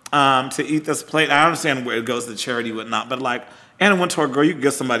to eat this plate. I understand where it goes to charity, whatnot, but like, and it went to her, girl, you could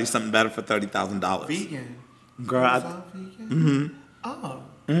get somebody something better for $30,000. Vegan. Girl, vegan? Oh.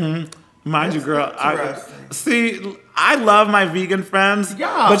 Mind you, girl. See, I love my vegan friends.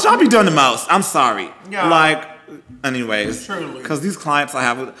 Yeah. But y'all be doing the most. I'm sorry. Yeah. Like, anyways. Truly. Because these clients I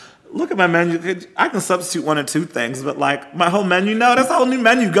have, look at my menu. I can substitute one or two things, but like my whole menu, no, that's a whole new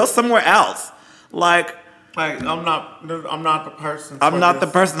menu. Go somewhere else. Like I'm not the person. I'm not the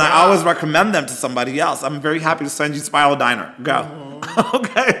person. I always recommend them to somebody else. I'm very happy to send you Spiral Diner. Go.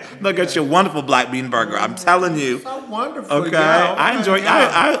 Okay. They'll get you a wonderful black bean burger. I'm telling you. So wonderful. Okay. I enjoy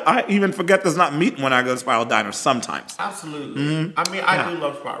I even forget there's not meat when I go to Spiral Diner sometimes. Absolutely. I mean, I do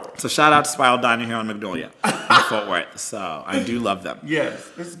love Spiral. So shout out to Spiral Diner here on Magnolia in Fort Worth. So I do love them. Yes,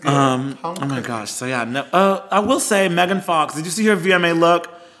 it's good. Oh my gosh. So yeah, no, I will say Megan Fox, did you see her VMA look?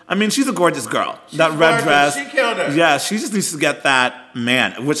 I mean, she's a gorgeous girl. That red dress. She killed it. Yeah, she just needs to get that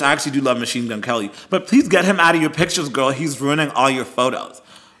man, which I actually do love Machine Gun Kelly. But please get him out of your pictures, girl. He's ruining all your photos.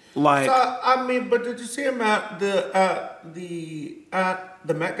 Like, I mean, but did you see him at the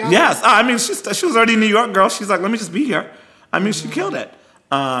Met Gala? Yes. I mean, she was already in New York, girl. She's like, let me just be here. I mean, she killed it.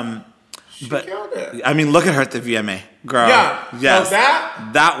 She killed it. I mean, look at her at the VMA, girl. Yeah. Yes. So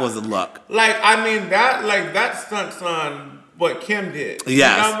that was a look. Like, I mean, that stunts on what Kim did.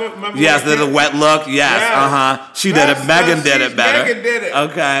 Yes. Remember yes, the wet look. Yes. She did it. Megan did it better. Megan did it.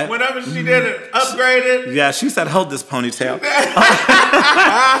 Okay. Whenever she did it, upgraded. Yeah, she said, hold this ponytail.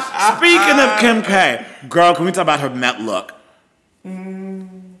 Speaking of Kim K, girl, can we talk about her Met look?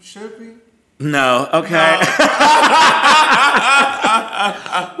 Should we? No. Okay.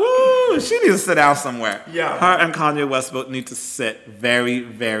 Woo, she needs to sit down somewhere. Yeah. Her and Kanye West both need to sit very,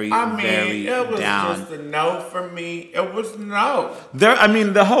 very, very it was down. Just a no for me. It was no.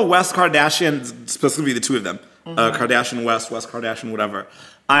 The whole West Kardashian, specifically the two of them, Kardashian West Kardashian, whatever.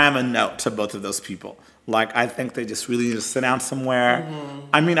 I am a no to both of those people. Like, I think they just really need to sit down somewhere.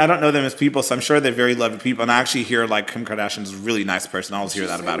 I mean, I don't know them as people, so I'm sure they're very lovely people. And I actually hear, like, Kim Kardashian's a really nice person. I always hear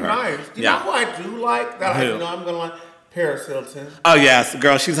that about her. Nice. You know who I do like? That I know I'm going to like? Paris Hilton. Oh, yes.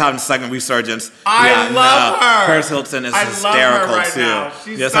 Girl, she's having a second resurgence. I love her. Paris Hilton is hysterical, right too. Now.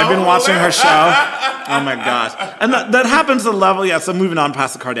 Yes, I've been watching her show. Oh, my gosh. And that happens a level, so moving on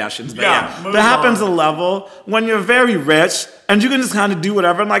past the Kardashians. But that happens a level when you're very rich and you can just kind of do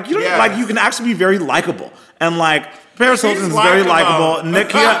whatever. And, like, you can actually be very likable. And, like, Paris Hilton is very likable.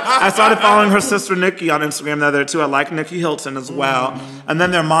 Nikki, I started following her sister Nikki on Instagram the other day too. I like Nikki Hilton as well. And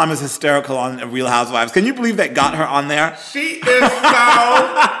then their mom is hysterical on Real Housewives. Can you believe they got her on there? She is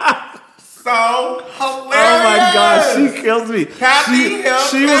so hilarious. Oh my gosh, she kills me. Kathy Hilton.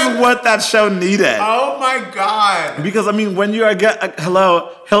 She was what that show needed. Oh my God. Because I mean, when you're hello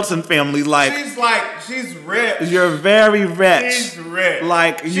Hilton family, like she's rich. You're very rich. She's rich.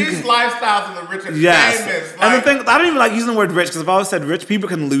 Like she's lifestyles of the rich and famous. And the thing, I don't even like using the word rich because I've always said rich people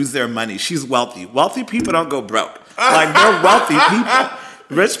can lose their money. She's wealthy. Wealthy people don't go broke. Like they're wealthy people.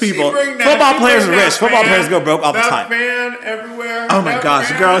 Rich people. Football players are rich. Football players go broke all the time. Fan everywhere. Oh my gosh,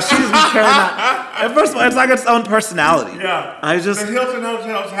 girl, she's been carrying that. And first of all, it's like its own personality. Yeah. The Hilton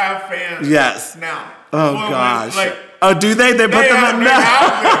hotels have fans. Yes. Now. Oh gosh. Oh, do they? They put them in there.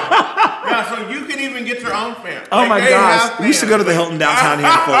 Yeah, so you can even get your own fan. Oh my gosh. We should go to the Hilton downtown here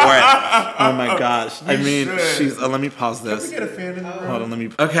in Fort Worth. Oh my gosh. I mean, she's. Let me pause this. Can we get a fan in the room? Hold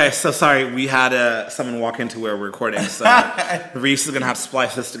on, Okay, so sorry. We had someone walk into where we're recording. So Reese is going to have to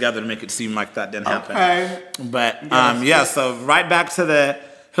splice this together to make it seem like that didn't happen. Okay. But, so right back to the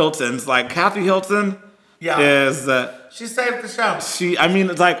Hiltons. Like, Kathy Hilton is... she saved the show.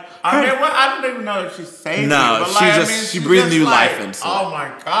 It's like... I don't even know if she saved it. No, she breathed new life into it. Oh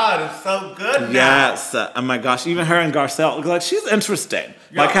my God, it's so good now. Yes. Oh my gosh, even her and Garcelle, like she's interesting.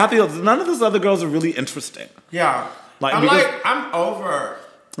 Yeah. Like Kathy, none of those other girls are really interesting. Yeah. I'm over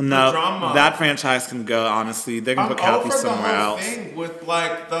the drama. That franchise can go, honestly. They can put Kathy somewhere else. Thing with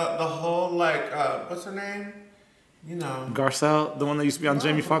like the whole what's her name? You know. Garcelle, the one that used to be on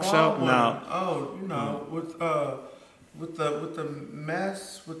Jamie Foxx show? One. No. Oh, you know, with the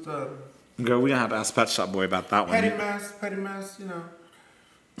mess, with the... Girl, we gonna have to ask Pet Shop Boy about that one. Petty mess, you know.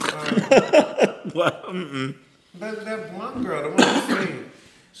 What? That blonde girl, the one who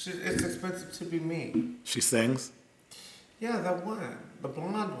sings. It's expensive to be me. She sings? Yeah, that one. The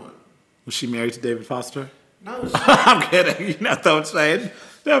blonde one. Was she married to David Foster? No, I'm kidding. You know what I'm saying?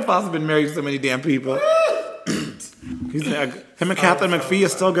 David Foster's been married to so many damn people. Him and Catherine McPhee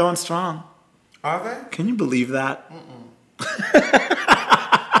is still going strong. Are they? Can you believe that? Well,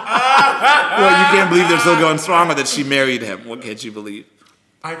 you can't believe they're still going strong or that she married him. What can't you believe?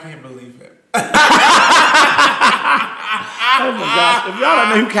 I can't believe it. Oh my gosh. If y'all don't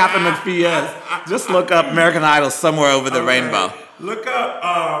know who Catherine McPhee is, just look up American Idol somewhere over the rainbow. Look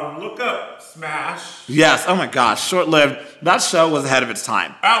up Smash. Yes. Oh my gosh. Short-lived. That show was ahead of its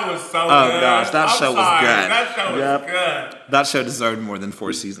time. That was so good. Oh gosh, that show was good. That show was good. That show deserved more than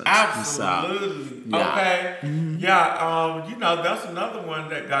 4 seasons. Absolutely. So, okay. Mm-hmm. Yeah. That's another one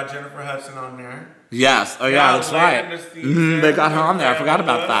that got Jennifer Hudson on there. Yes. Oh yeah, that's right. They got her on there. I forgot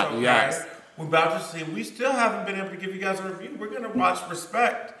about that. Okay. Yes. We're about to see. We still haven't been able to give you guys a review. We're gonna watch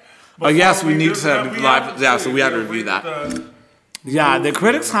Respect. Oh yes, we need to live. Yeah, so we have to review that. Yeah, the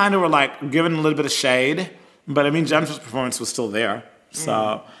critics kind of were like giving a little bit of shade, but I mean Jennifer's performance was still there.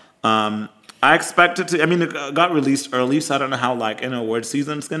 So I expect it to. I mean, it got released early, so I don't know how an award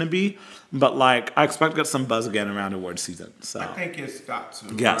season it's gonna be. But I expect to get some buzz again around award season. So I think it's got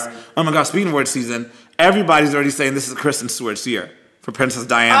to. Yes. Right? Oh my gosh, speaking of award season, everybody's already saying this is Kristen Stewart's year for Princess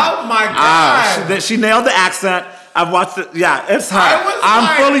Diana. Oh my God! She nailed the accent. I've watched it. Yeah, it's her.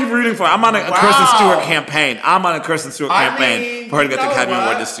 I'm fully rooting for her. I'm on a Kristen Stewart campaign. I'm on a Kristen Stewart campaign for her to get the Academy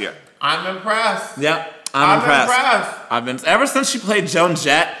Award this year. I'm impressed. Yep, I'm impressed. I've been ever since she played Joan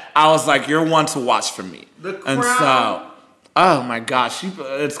Jett. I was like, you're one to watch for me. The Crown. And so, oh my gosh,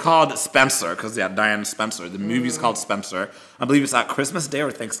 it's called Spencer because Diana Spencer. The movie's called Spencer. I believe it's at Christmas Day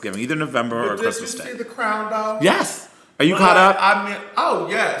or Thanksgiving, either November or Christmas Day. Did you see The Crown though? Yes. Are you caught up? Oh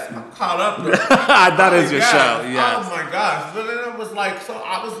yes, I'm caught up. That is your show. Yes. Oh my gosh! But then it was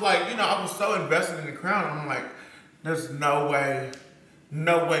I was so invested in The Crown. I'm like, there's no way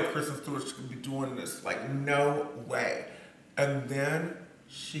Kristen Stewart should be doing this. No way. And then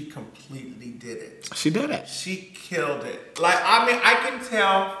she completely did it. She did it. She killed it. I can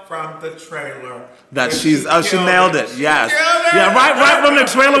tell from the trailer that she nailed it. Yes. Yeah, right from the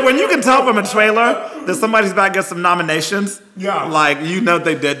trailer. When you can tell from a trailer that somebody's about to get some nominations. Yeah.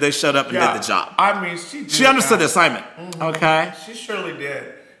 They did. They showed up and did the job. She understood the assignment. Mm-hmm. Okay. She surely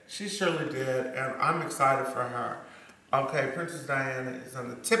did. And I'm excited for her. Okay, Princess Diana is on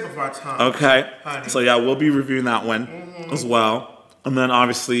the tip of our tongue. Okay. Honey. So we'll be reviewing that one as well. And then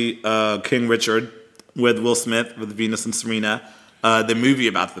obviously King Richard with Will Smith with Venus and Serena. The movie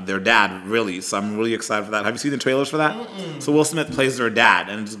about their dad, really. So I'm really excited for that. Have you seen the trailers for that? Mm-mm. So Will Smith plays their dad,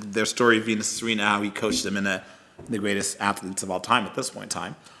 and their story of Venus and Serena, how he coached them into the greatest athletes of all time at this point in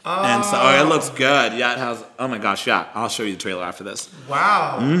time. Oh. And so it looks good. Yeah, it has. Oh my gosh, yeah. I'll show you the trailer after this.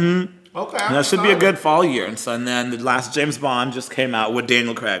 Wow. Mm-hmm. Okay. That should be a good fall year. And then the last James Bond just came out with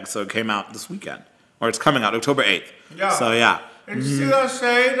Daniel Craig. So it came out this weekend. Or it's coming out October 8th. Yeah. So, yeah. And you see that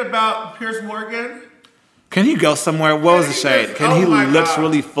shade about Piers Morgan? Can he go somewhere? What was the shade? Can he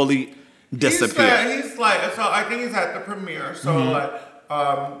literally fully disappear? He's like, so I think he's at the premiere. So,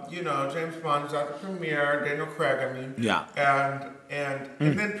 James Bond is at the premiere. Daniel Craig, I mean. Yeah. And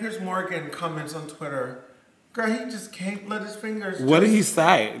then Piers Morgan comments on Twitter, girl, he just can't let his fingers. What did he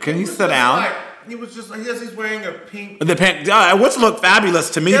say? Can he sit down? He was just like, he's wearing a pink. The pink, which looked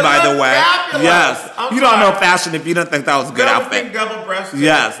fabulous to me, by the way. Fabulous. Yes. You don't know fashion if you don't think that was a good outfit. Pink double-breasted.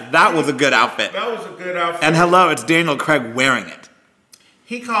 Yes, that was a good outfit. That was a good outfit. And hello, it's Daniel Craig wearing it.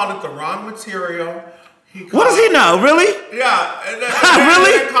 He called it the wrong material. What does he know? Really? Yeah.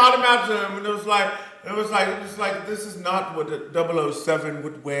 Really? They called him out to him, and it was like this is not what the 007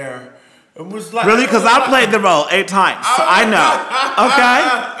 would wear. It was like really, because I played the role 8 times, so I know.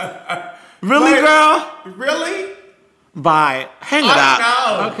 Okay. Really, girl? Really? Bye. Hang it up.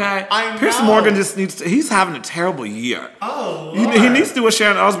 Know. Okay. I know. Piers Morgan just needs to. He's having a terrible year. Oh, Lord. He needs to do what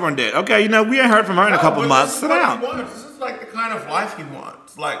Sharon Osbourne did. Okay, we ain't heard from her in a couple months. Sit down. This is like the kind of life he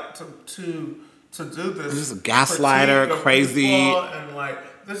wants, like to do this. This is a gaslighter, crazy, and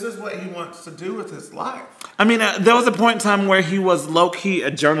this is what he wants to do with his life. I mean, there was a point in time where he was low-key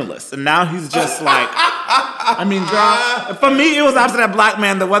a journalist, and now he's just like, I mean, girl, for me, it was after that black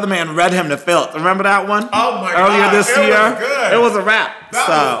man, the weatherman, read him to filth. Remember that one? Oh, my Earlier God. this year? Was good. It was a wrap. That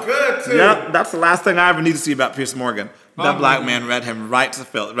was good, too. Yep, that's the last thing I ever need to see about Piers Morgan. That black man read him right to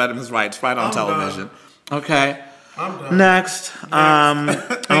filth, read him his rights right on television. Done. Okay. I'm done. Next.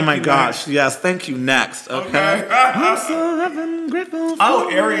 Oh my gosh. Yes, thank you. Next. Okay. I'm so happy, grateful.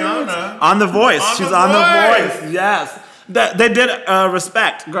 Ariana. On The Voice. She's on The Voice. Yes. They did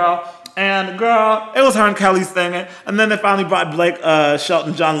Respect, girl. And girl, it was her and Kelly singing. And then they finally brought Blake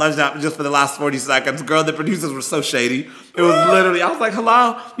Shelton, John Legend out just for the last 40 seconds. Girl, the producers were so shady. It was literally, I was like,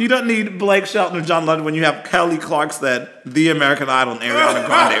 hello? You don't need Blake Shelton or John Legend when you have Kelly Clarkson, The American Idol, and Ariana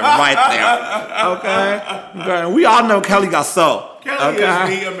Grande right there. Okay? Girl, we all know Kelly got soul. Kelly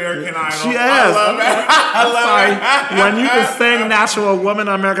is the American Idol. She is. I love it. I love it. When you can sing Natural Woman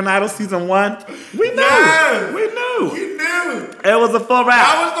on American Idol Season 1, we knew. Yes. We knew. You knew. It was a full rap.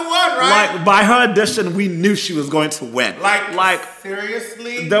 That was the one, right? Like, by her addition, we knew she was going to win. Like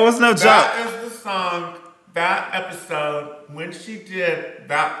seriously? There was no joke. That is the song, that episode, when she did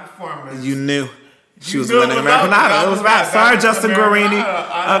that performance. You knew she was winning American Idol. It was rap. Sorry, Justin Guarini.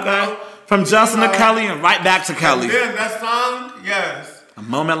 Okay. From Justin to Kelly and right back to Kelly. And then that song, yes. A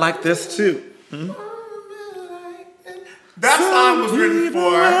moment like this, too. That song was written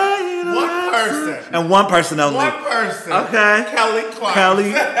for one person. And one person only. One person. Okay. Kelly Clarkson.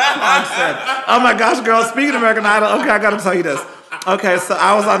 Kelly Clarkson. Oh my gosh, girl. Speaking of American Idol, okay, I gotta tell you this. Okay, so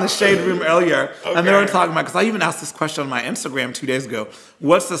I was on the Shade Room earlier, and they were talking about, because I even asked this question on my Instagram 2 days ago,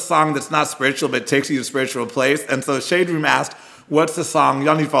 what's the song that's not spiritual but takes you to a spiritual place? And so Shade Room asked, what's the song,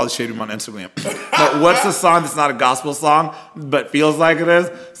 y'all need to follow the Shade Room on Instagram, but what's the song that's not a gospel song but feels like it is?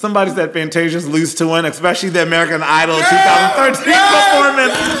 Somebody said Fantasia's Lose to Win, especially the American Idol 2013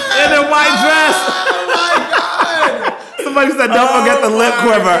 performance in a white dress. Oh my God. Somebody said don't forget the lip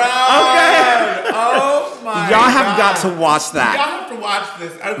quiver. Okay. Oh my Y'all have got to watch that. Y'all have to watch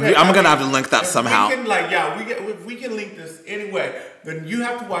this. Okay, I'm going to have to link that somehow. If we can link this anyway, then you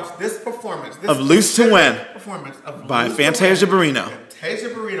have to watch this performance. This of Loose to Win. Performance of by Loose Fantasia Barrino. Fantasia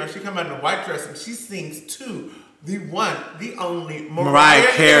Barrino. She comes out in a white dress and she sings to the one, the only Mariah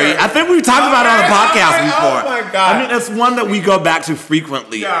Carey. I think we've talked about it on the podcast before. Oh my God. I mean, it's one that we go back to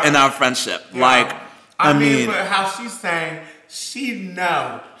frequently in our friendship. Yeah. Like, I mean, but how she sang, she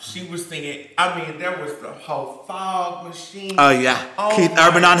was singing. I mean, there was the whole fog machine. Oh yeah, Oh Keith my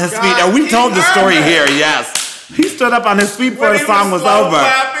Urban on his God, feet. And we Keith told the story Urban. here. Yes, he stood up on his feet before the song was slow over.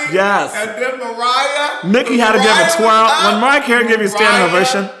 clapping, Yes, and then Mariah. Nikki had to give a twirl. When Mariah Carey gave you a standing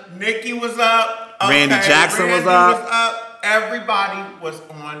ovation, Nikki was up. Randy Jackson was up. Everybody was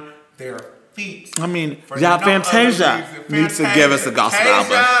on their feet. I mean, For yeah, no Fantasia needs to give us a gospel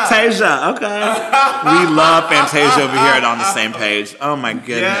album. Fantasia. Fantasia, okay. We love Fantasia over here on the same page. Oh my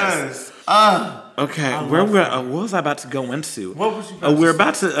goodness. Yes. Okay, what was I about to go into? What was you we're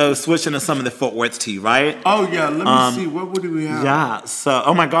about to switch into some of the Fort Worth tea, right? Oh yeah, let me see. What do we have? Yeah, so,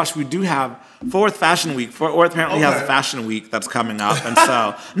 oh my gosh, we do have Fort Worth Fashion Week. Fort Worth apparently has a fashion week that's coming up. And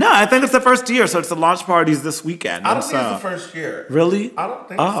so, no, I think it's the first year, so it's the launch parties this weekend. I don't think it's the first year. Really? I don't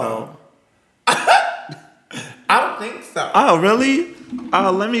think so. I don't think so. Oh, really?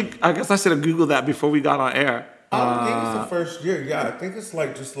 I guess I should have Googled that before we got on air. I don't think it's the first year. Yeah, I think it's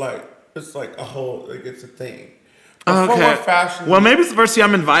like it's like a whole, like it's a thing. Okay. Fashion well, maybe it's the first year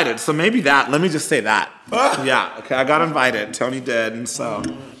I'm invited, so maybe that. Let me just say that. Yeah, okay, I got invited. Tony did, and so...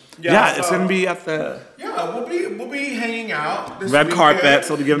 Yeah, it's going to be at the... Yeah, we'll be hanging out this red weekend. Carpet,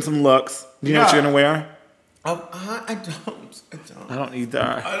 so to give him some looks. Do you know what you're going to wear? I don't. I don't either.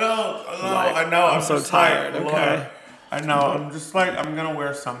 I know. I'm so tired. Like, okay. Lord, I know. I'm just like, I'm going to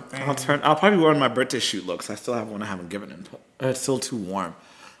wear something. I'll probably wear my birthday shoot looks. I still have one I haven't given him. It's still too warm.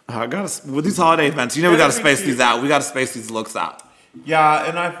 With these holiday events, we got to space these out. We got to space these looks out. Yeah,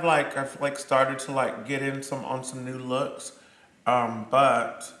 and I've started to like get in on some new looks,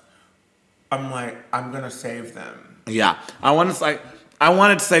 but I'm like, I'm gonna save them. Yeah, I wanted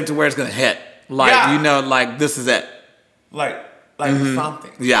to save to where it's gonna hit. Like this is it. Like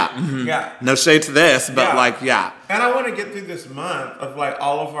something. Yeah. Mm-hmm. Yeah. No shade to this, but yeah. And I want to get through this month of like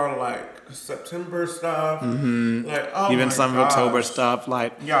all of our like September stuff, even some of October stuff,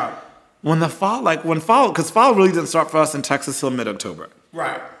 because fall really didn't start for us in Texas till mid-October.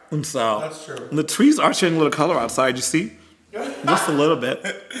 Right. And so that's true. The trees are changing a little color outside. You see, just a little bit.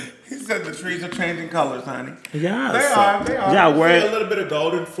 He said the trees are changing colors, honey. Yeah, they are. Yeah, we're a little bit of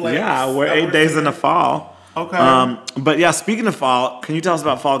golden flakes. Yeah, we're 8 days into fall. Okay. But yeah, speaking of fall, can you tell us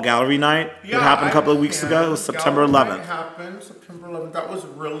about Fall Gallery Night? Yeah, it happened a couple of weeks ago. It was September 11th. It happened September 11th. That was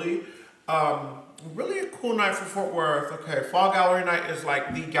really a cool night for Fort Worth. Okay, Fall Gallery Night is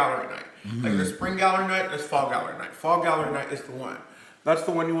like the gallery night. Mm-hmm. Like the Spring Gallery Night, there's Fall Gallery Night. Fall Gallery Night is the one. That's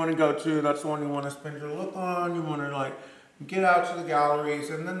the one you want to go to. That's the one you want to spend your look on. You want to like get out to the galleries.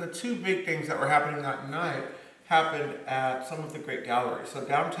 And then the two big things that were happening that night happened at some of the great galleries. So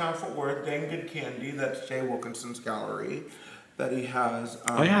downtown Fort Worth, Dang Good Candy, that's Jay Wilkinson's gallery that he has.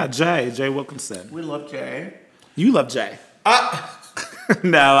 Jay Wilkinson. We love Jay. You love Jay.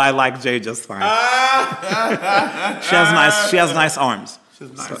 No, I like Jay just fine. She has nice arms. She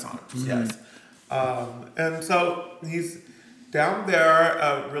has nice arms, yes. And so he's down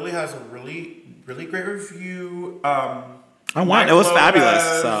there, really has a really, really great review. It was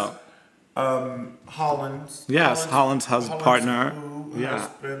fabulous. So. Holland's. Yes, Holland's partner.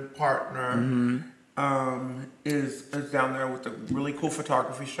 Husband, partner, is down there with a really cool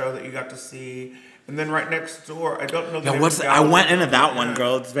photography show that you got to see. And then right next door, I don't know the name of the gallery. I went into that one,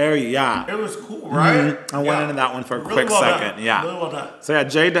 girl. It's very, It was cool, right? Mm-hmm. I went into that one for a quick second. Done. Yeah. Really well done. So yeah,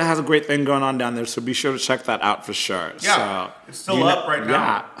 Jade has a great thing going on down there, so be sure to check that out for sure. Yeah, so, it's still up right now.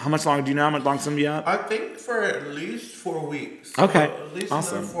 Yeah. How much longer? Do you know how much longer it's going to be up? I think for at least 4 weeks. Okay. So at least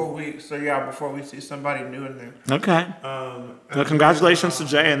awesome. another 4 weeks. So yeah, before we see somebody new in there. Okay. Well, congratulations to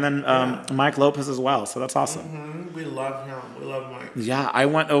Jay and then Mike Lopez as well. So that's awesome. Mm-hmm. We love him. We love Mike. Yeah, I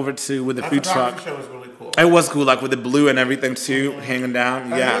went over with the food truck. That show was really cool. It was cool, like with the blue and everything too, hanging down.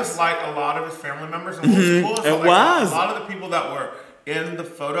 Yeah. It was like a lot of his family members. And it was cool. So it was. A lot of the people that were in the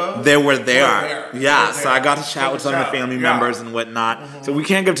photo. They were there. Yeah, so I got to chat with some of the family members and whatnot. Mm-hmm. So we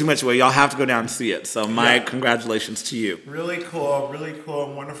can't give too much away. Y'all have to go down and see it. So Mike, congratulations to you. Really cool,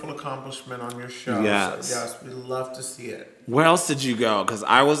 wonderful accomplishment on your show. Yes. So yes, we love to see it. Where else did you go? Because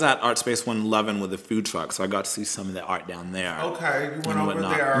I was at Art Space 111 with a food truck, so I got to see some of the art down there. Okay, you went over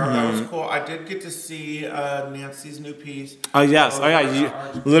there. Mm-hmm. That was cool. I did get to see Nancy's new piece. Oh, yes.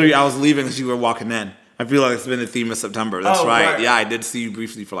 Literally, I was leaving as you were walking in. I feel like it's been the theme of September. That's right. Yeah, I did see you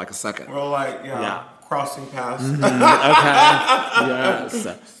briefly for like a second. We're like, crossing paths. Mm-hmm. Okay. Yes.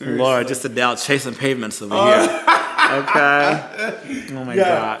 Seriously. Lord, just Adele chasing pavements over here. Okay. Oh my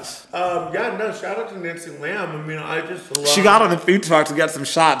gosh. Shout out to Nancy Lamb. I mean, I just love. She got on the food truck to get some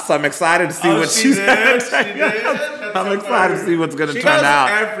shots, so I'm excited to see what she's did. She did. I'm excited to see what's going to turn out.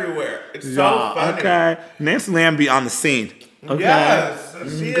 She goes everywhere. It's so funny. Okay. Nancy Lamb be on the scene. Okay. Yes.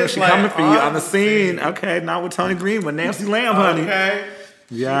 She coming for you on the scene. Okay, not with Tony Green, with Nancy Lamb, honey. Okay.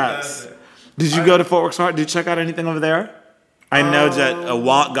 Yes. Did you go to Fort Worth Art? Did you check out anything over there? I know that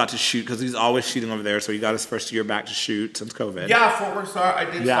Walt got to shoot because he's always shooting over there, so he got his first year back to shoot since COVID. Yeah, Fort Worth Art. I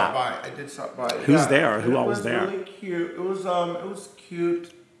did stop by. Who's there? Who all was there? It was really cute. It was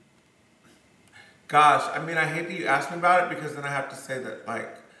cute. Gosh, I mean, I hate that you asked me about it because then I have to say that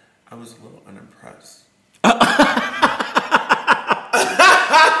like I was a little unimpressed.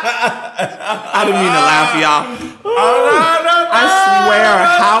 I didn't mean to laugh, y'all. I swear,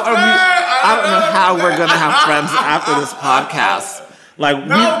 I don't know how we're gonna have friends after this podcast.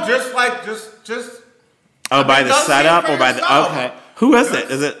 Just. Oh, by the setup or by the okay. Who is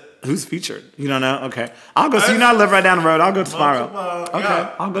it? Who's featured? You don't know? Okay, I'll go. So you know, I live right down the road. I'll go tomorrow. Okay,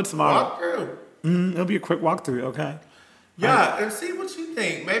 I'll go tomorrow. Walk through. It'll be a quick walkthrough. Okay. Yeah, and see what you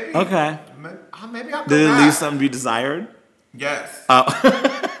think. Maybe. Okay. Maybe I'll. Did it leave something to be desired? Yes.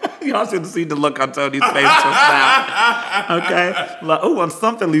 Y'all should see the look on Tony's face just now. Okay. Like, and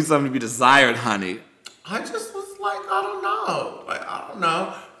something leaves something to be desired, honey. I just was I don't know. I don't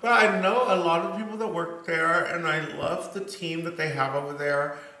know. But I know a lot of people that work there, and I love the team that they have over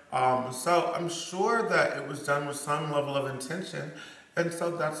there. So I'm sure that it was done with some level of intention. And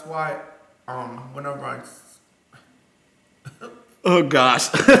so that's why whenever I... Oh, gosh.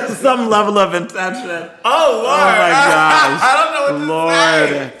 Some level of intention. Oh, Lord. Oh, my gosh. I don't know what to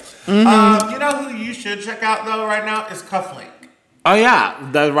say. Mm-hmm. You know who you should check out, though, right now? Is Cufflink. Oh, yeah.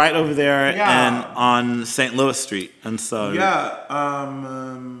 They're right over there and on St. Louis Street. And so...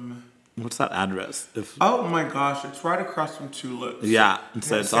 Yeah. What's that address? Oh, my gosh. It's right across from Tulips. Yeah. And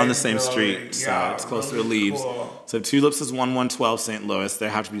so it's on the same street. So yeah, it's closer really to Leaves. Cool. So Tulips is 1112 St. Louis. They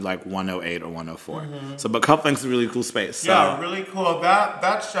have to be like 108 or 104. So, but Cufflink's a really cool space. So. Yeah, really cool.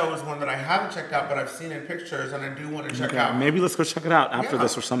 That show is one that I haven't checked out, but I've seen in pictures, and I do want to check out. Maybe let's go check it out after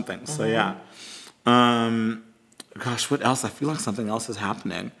this or something. So, yeah. Gosh, what else? I feel like something else is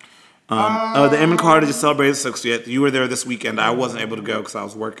happening. The Eamon Carter just celebrated 60th. You were there this weekend. I wasn't able to go because I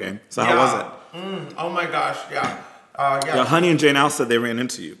was working. So how was it? Oh my gosh, yeah. Yeah, Honey and Jane Al said they ran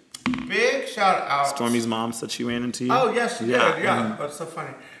into you. Big shout out. Stormy's mom said she ran into you. Oh, yes, she did. Yeah, that's so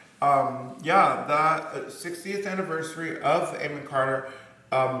funny. The 60th anniversary of the Eamon Carter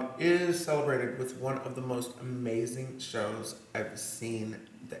is celebrated with one of the most amazing shows I've seen,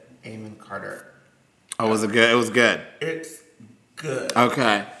 the Eamon Carter. Oh, was it good? It was good. It's good.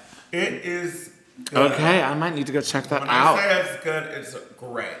 Okay. It is good. Okay, I might need to go check that when out. When I say it's good, it's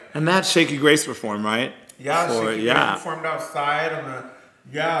great. And that Shaky Grace performed, right? Yeah, Shaky Grace performed outside on the,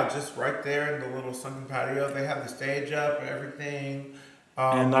 just right there in the little sunken patio. They had the stage up and everything.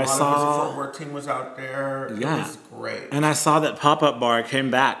 And I saw the Fort Worth team was out there. Yeah. It was great. And I saw that Pop-Up Bar came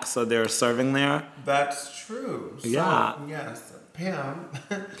back, so they're serving there. That's true. So, yeah. Yes, Pam.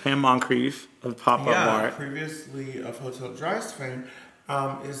 Pam Moncrief of Pop-Up Bar. Previously of Hotel Dry's fame,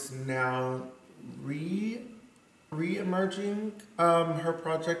 is now re-emerging her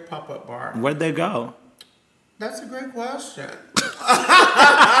project Pop-Up Bar. Where'd they go? That's a great question.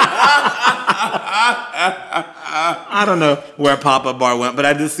 I don't know where Pop-Up Bar went, but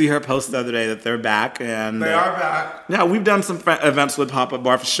I did see her post the other day that they're back. And they are back. Yeah, we've done some events with Pop-Up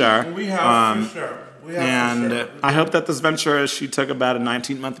Bar for sure. We have for sure. I hope that this venture, she took about a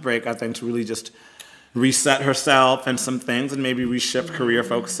 19-month break, I think, to really just reset herself and some things and maybe reshift career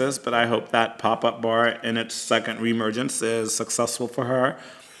focuses. But I hope that Pop-Up Bar in its second reemergence is successful for her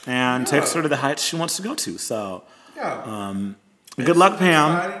and takes her to the heights she wants to go to. So, good luck,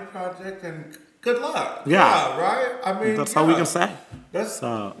 Pam. Exciting project and good luck. Yeah, right? I mean, that's all we can say. That's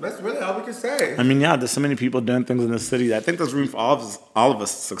really all we can say. I mean, there's so many people doing things in the city. I think there's room for all of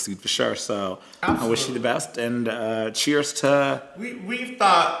us to succeed for sure. So I wish you the best and cheers to. We've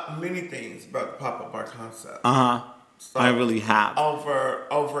thought many things about the Pop-Up Bar concept. So I really have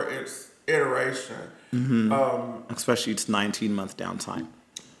over its iteration. Especially its 19-month downtime.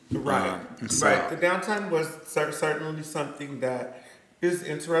 Right. Right. The downtime was certainly something that is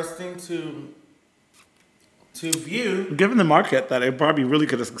interesting to view. Given the market, that it probably really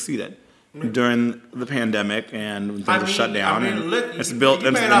could have succeeded during the pandemic and things shut down. It's built.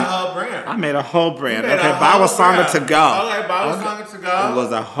 You made a whole brand. I made a whole brand. Okay, buy Wasanga to go. Okay, buy Wasanga to go. It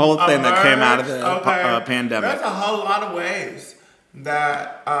was a whole thing that came out of the pandemic. There's a whole lot of ways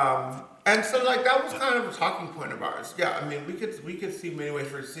that. And so, that was kind of a talking point of ours. Yeah, I mean, we could see many ways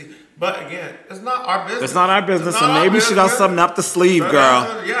for it to see. But again, it's not our business. It's not our business, and maybe she got something up the sleeve, girl.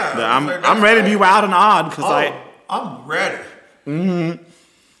 I'm ready to be wild and odd because I'm ready. Lord,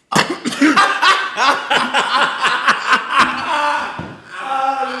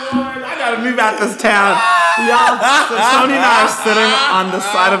 I gotta move out this town. Y'all, so Tony and I are sitting on the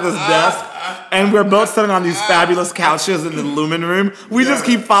side of this desk. And we're both sitting on these fabulous couches in the Lumen room. We just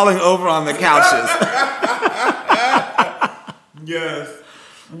keep falling over on the couches. Yes.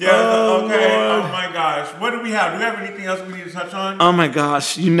 Oh, okay. Lord. Oh my gosh. What do we have? Do we have anything else we need to touch on? Oh my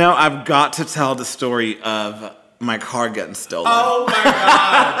gosh. I've got to tell the story of my car getting stolen. Oh my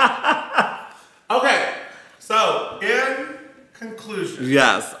God. Okay. So, in conclusion.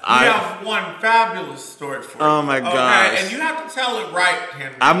 Yes. We have one fabulous story for you. Oh my gosh. Okay, and you have to tell it right,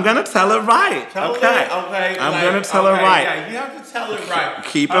 Henry. I'm going to tell it right. Okay. I'm going to tell it right. Yeah, you have to tell it right.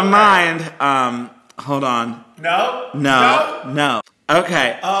 Keep in mind, hold on. No.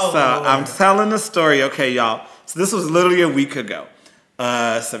 Okay. I'm telling the story. Okay, y'all. So this was literally a week ago.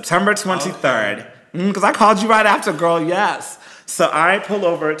 September 23rd. Because I called you right after, girl. Yes. So I pull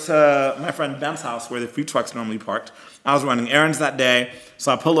over to my friend Ben's house where the food truck's normally parked. I was running errands that day,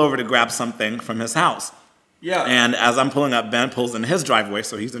 so I pull over to grab something from his house. Yeah. And as I'm pulling up, Ben pulls in his driveway,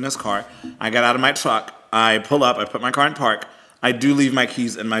 so he's in his car. I get out of my truck. I pull up. I put my car in park. I do leave my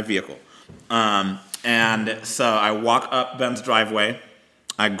keys in my vehicle. And so I walk up Ben's driveway.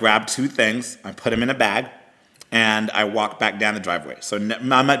 I grab 2 things. I put them in a bag. And I walk back down the driveway. So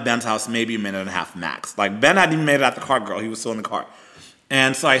I'm at Ben's house maybe a minute and a half max. Like, Ben hadn't even made it out the car, girl. He was still in the car.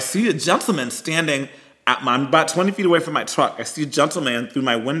 And so I see a gentleman standing I'm about 20 feet away from my truck. I see a gentleman through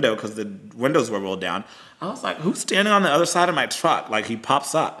my window because the windows were rolled down. I was like, who's standing on the other side of my truck? Like, he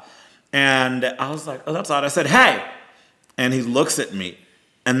pops up. And I was like, oh, that's odd. I said, hey. And he looks at me.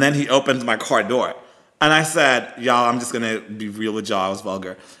 And then he opens my car door. And I said, y'all, I'm just going to be real with y'all. I was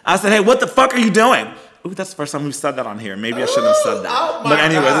vulgar. I said, hey, what the fuck are you doing? Ooh, that's the first time we've said that on here. Maybe I shouldn't have said that. Oh but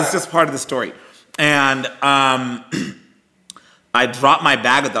anyways, it's just part of the story. And I drop my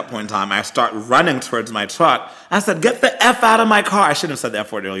bag at that point in time. I start running towards my truck. I said, get the F out of my car. I shouldn't have said the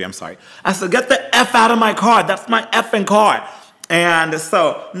F word earlier. I'm sorry. I said, get the F out of my car. That's my effing car. And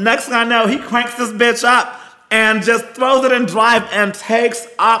so next thing I know, he cranks this bitch up and just throws it in drive and takes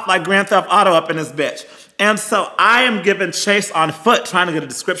off like Grand Theft Auto up in this bitch. And so I am giving chase on foot, trying to get a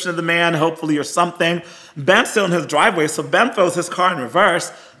description of the man, hopefully, or something. Ben's still in his driveway, so Ben throws his car in reverse.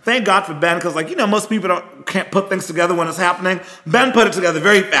 Thank God for Ben, because, most people can't put things together when it's happening. Ben put it together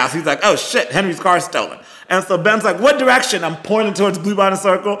very fast. He's like, oh, shit, Henry's car is stolen. And so Ben's like, what direction? I'm pointing towards Blue Bonnet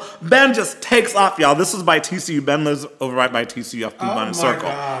Circle. Ben just takes off, y'all. This was by TCU. Ben lives over right by TCU off Blue Bonnet Circle.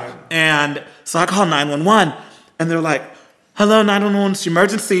 God. And so I call 911, and they're like, hello, 911, it's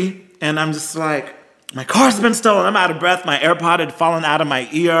emergency. And I'm just like, my car's been stolen. I'm out of breath. My AirPod had fallen out of my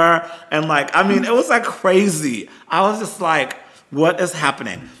ear. And it was like crazy. I was just like, what is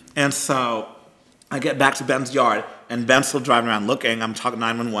happening? And so I get back to Ben's yard, and Ben's still driving around looking. I'm talking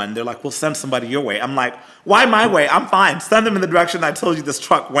 911. They're like, we'll send somebody your way. I'm like, why my way? I'm fine. Send them in the direction I told you this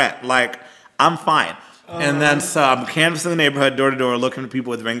truck went. Like, I'm fine. And then so I'm canvassing the neighborhood door to door, looking at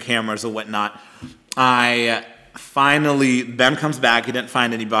people with Ring cameras or whatnot. Ben comes back. He didn't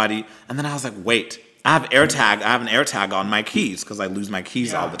find anybody. And then I was like, wait. I have an AirTag on my keys because I lose my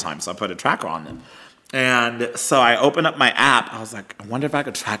keys all the time. So I put a tracker on them. And so I opened up my app. I was like, I wonder if I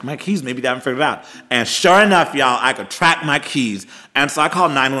could track my keys. Maybe they haven't figured it out. And sure enough, y'all, I could track my keys. And so I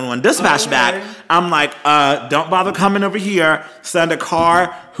called 911 dispatch back. I'm like, don't bother coming over here. Send a car,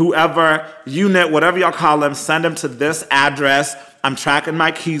 whoever, unit, whatever y'all call them, send them to this address. I'm tracking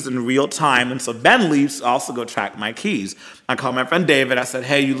my keys in real time. And so Ben leaves to also go track my keys. I called my friend David. I said,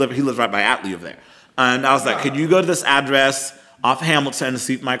 hey, he lives right by Atlee over there. And I was like, could you go to this address off Hamilton and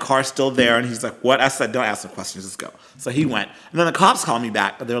see if my car's still there? And he's like, what? I said, don't ask the questions, just go. So he went. And then the cops called me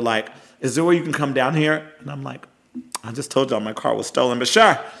back. They're like, is there a way you can come down here? And I'm like, I just told y'all my car was stolen, but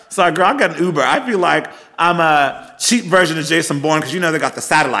sure. So I got an Uber. I feel like I'm a cheap version of Jason Bourne because, they got the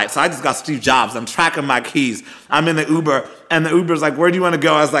satellite. So I just got Steve Jobs. I'm tracking my keys. I'm in the Uber, and the Uber's like, where do you want to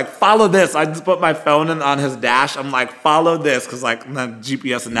go? I was like, follow this. I just put my phone on his dash. I'm like, follow this, because the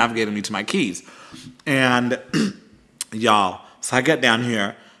GPS is navigating me to my keys. And y'all, so I get down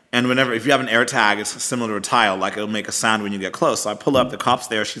here, and if you have an AirTag, it's similar to a tile, like it'll make a sound when you get close. So I pull up, the cop's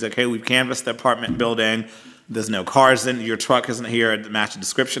there. She's like, hey, we've canvassed the apartment building. There's no cars in, your truck isn't here to match the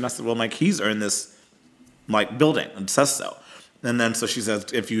description. I said, well, my keys are in this building. It says so. And then so she says,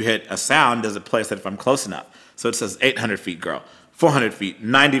 if you hit a sound, does it play? I said, if I'm close enough. So it says 800 feet, girl, 400 feet,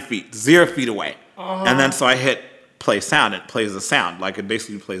 90 feet, 0 feet away. And then so I hit play sound, it plays a sound. Like it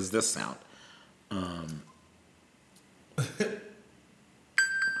basically plays this sound.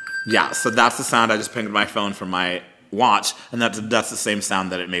 Yeah, so that's the sound I just pinged my phone from my watch, and that's the same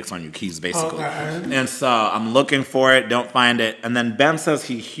sound that it makes on your keys, basically. Okay. And so I'm looking for it, don't find it, and then Ben says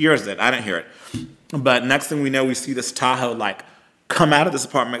he hears it. I didn't hear it. But next thing we know, we see this Tahoe, come out of this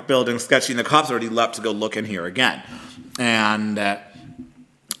apartment building, sketchy, and the cops already left to go look in here again. And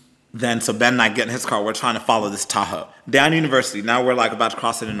then, so Ben and I get in his car, we're trying to follow this Tahoe. Down University, now we're about to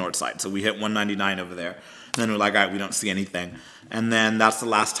cross into North Side, so we hit 199 over there. And then we're like, all right, we don't see anything. And then that's the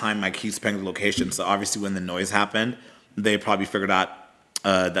last time my keys pinged the location. So obviously when the noise happened, they probably figured out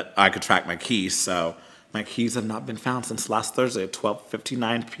that I could track my keys. So my keys have not been found since last Thursday at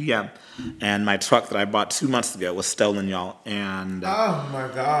 12:59 p.m. And my truck that I bought 2 months ago was stolen, y'all. And oh my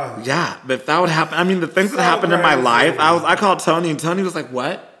God. Yeah, but if that would happen, the things that happened in my life, I called Tony, and Tony was like,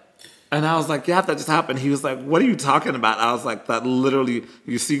 what? And I was like, yeah, that just happened. He was like, what are you talking about? I was like, that literally,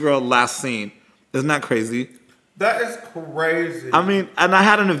 you see, girl, last scene. Isn't that crazy? That is crazy. And I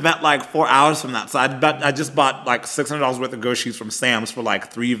had an event 4 hours from that. So I just bought $600 worth of groceries from Sam's for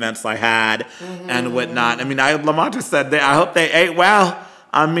 3 events I had and whatnot. Lamar just said, I hope they ate well.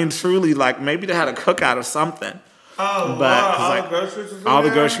 Truly, maybe they had a cookout or something. Oh, but all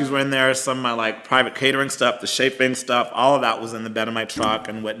the groceries were in there. Some of my private catering stuff, the shaping stuff, all of that was in the bed of my truck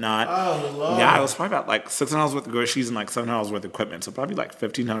and whatnot. Oh, Lord. Yeah, it was probably about $600 worth of groceries and $700 worth of equipment. So probably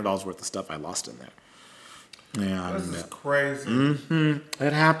 $1,500 worth of stuff I lost in there. Yeah, this is crazy. Mm-hmm.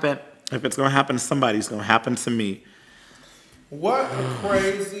 It happened. If it's going to happen to somebody, it's going to happen to me. What a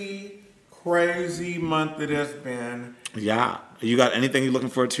crazy month it has been. Yeah. You got anything you're looking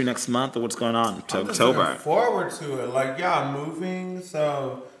forward to next month, or what's going on to October? I'm looking forward to it. I'm moving,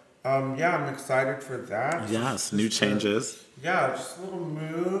 so I'm excited for that. Yes, new changes. Just a little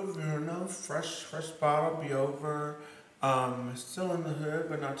move, fresh bottle, be over. Still in the hood,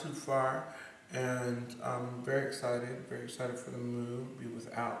 but not too far. And I'm very excited for the move, be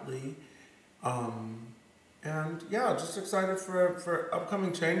with Atlee. And just excited for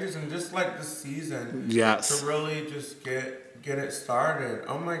upcoming changes and just like the season. Yes. To really just get it started.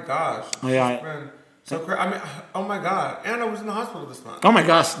 Oh my gosh. It's been so crazy. I mean, oh my God. And I was in the hospital this month. Oh my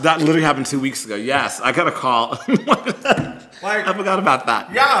gosh, that literally happened 2 weeks ago. Yes, I got a call. I forgot about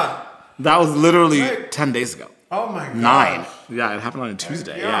that. Yeah. That was literally 10 days ago. Oh my gosh. 9. Yeah, it happened on a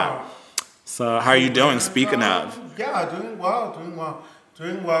Tuesday. Yeah. So how are you doing? Speaking of. Yeah, doing well.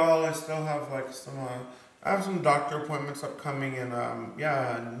 I still have I have some doctor appointments upcoming, and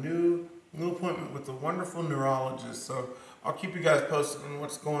a new appointment with a wonderful neurologist. So I'll keep you guys posted on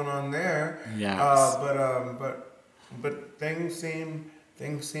what's going on there. Yes. But things seem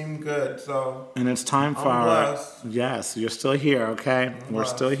good. So. And it's time for our. Yes, you're still here. Okay, we're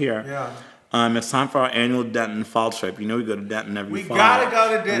still here. Yeah. It's time for our annual Denton fall trip. We go to Denton every fall. We gotta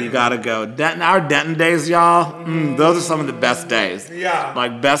go to Denton. We gotta go. Denton, our Denton days, y'all, those are some of the best days. Yeah.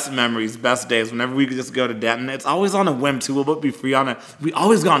 Best memories, best days. Whenever we could just go to Denton, it's always on a whim, too. We'll both be free on we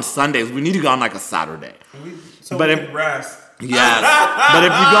always go on Sundays. We need to go on a Saturday. We can rest. Yes. But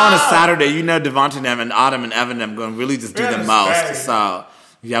if you go on a Saturday, Devonta and them and Autumn and Evan them going to really just do the most. Stay. So,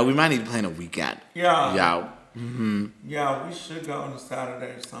 we might need to plan a weekend. Yeah. Yeah. Mm-hmm. Yeah, we should go on a Saturday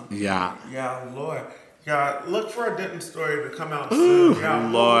or something. Yeah. Yeah, Lord. Yeah, look for a Denton story to come out soon. Yeah,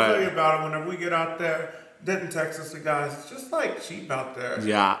 Lord. We'll tell you about it whenever we get out there. Denton, Texas, you guys, it's just cheap out there.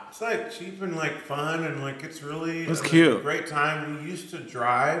 Yeah. It's cheap and fun and it's really cute. A great time. We used to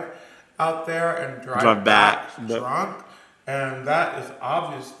drive out there and drive back drunk, and that is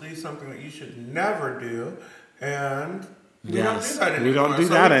obviously something that you should never do. And we don't do that anymore. We don't do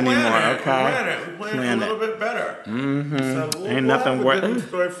that anymore. Okay. We plan it a little bit better. Mm-hmm. So ain't nothing worth. We'll have a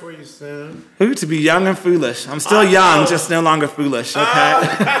story for you soon. Who to be young and foolish? I'm still young, just no longer foolish. Okay.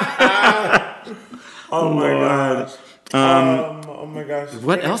 Oh my gosh. Oh my gosh.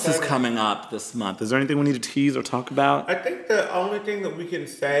 What else is coming up this month? Is there anything we need to tease or talk about? I think the only thing that we can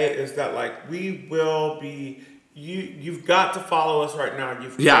say is that we will be. You've got to follow us right now.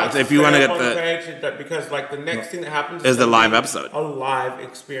 If you want to get the page because the next thing that happens is the live episode, a live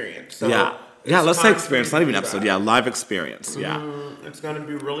experience. So let's say experience, not even episode. Yeah, live experience. Yeah, it's going to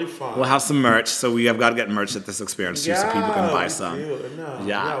be really fun. We'll have some merch, so we have got to get merch at this experience too, so people can buy some.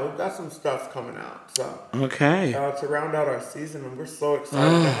 Yeah, we've got some stuff coming out. So okay, to round out our season, and we're so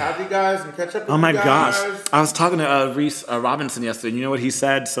excited to have you guys and catch up with you guys. Oh my gosh, I was talking to Reese Robinson yesterday, and you know what he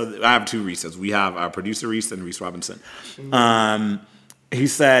said? So I have 2 Reeses. We have our producer Reese and Reese Robinson. Mm-hmm. He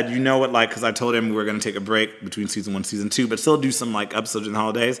said, because I told him we were going to take a break between season 1 and season 2, but still do some episodes in the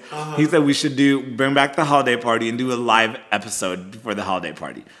holidays. Uh-huh. He said we should bring back the holiday party and do a live episode before the holiday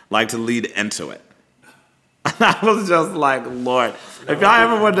party, to lead into it. And I was just like, Lord, if y'all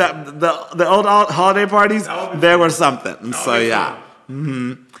ever went to the old holiday parties, there was something. And so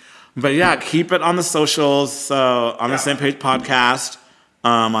mm-hmm. But keep it on the socials. So on the Same Page Podcast,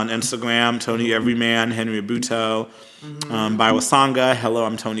 on Instagram, Tony Everyman, Henry Abuto. Mm-hmm. By Wasanga, hello,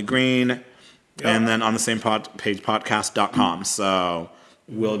 I'm Tony Green. Yep. And then on the same page, podcast.com. So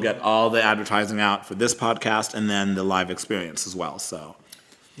we'll get all the advertising out for this podcast and then the live experience as well. So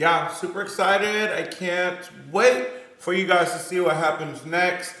super excited. I can't wait for you guys to see what happens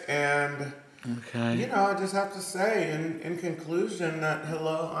next. And I just have to say in conclusion that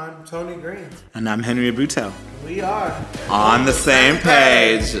hello, I'm Tony Green. And I'm Henry Abuto. We are on the same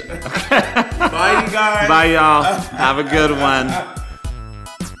page. Bye, you guys. Bye, y'all. Have a good one.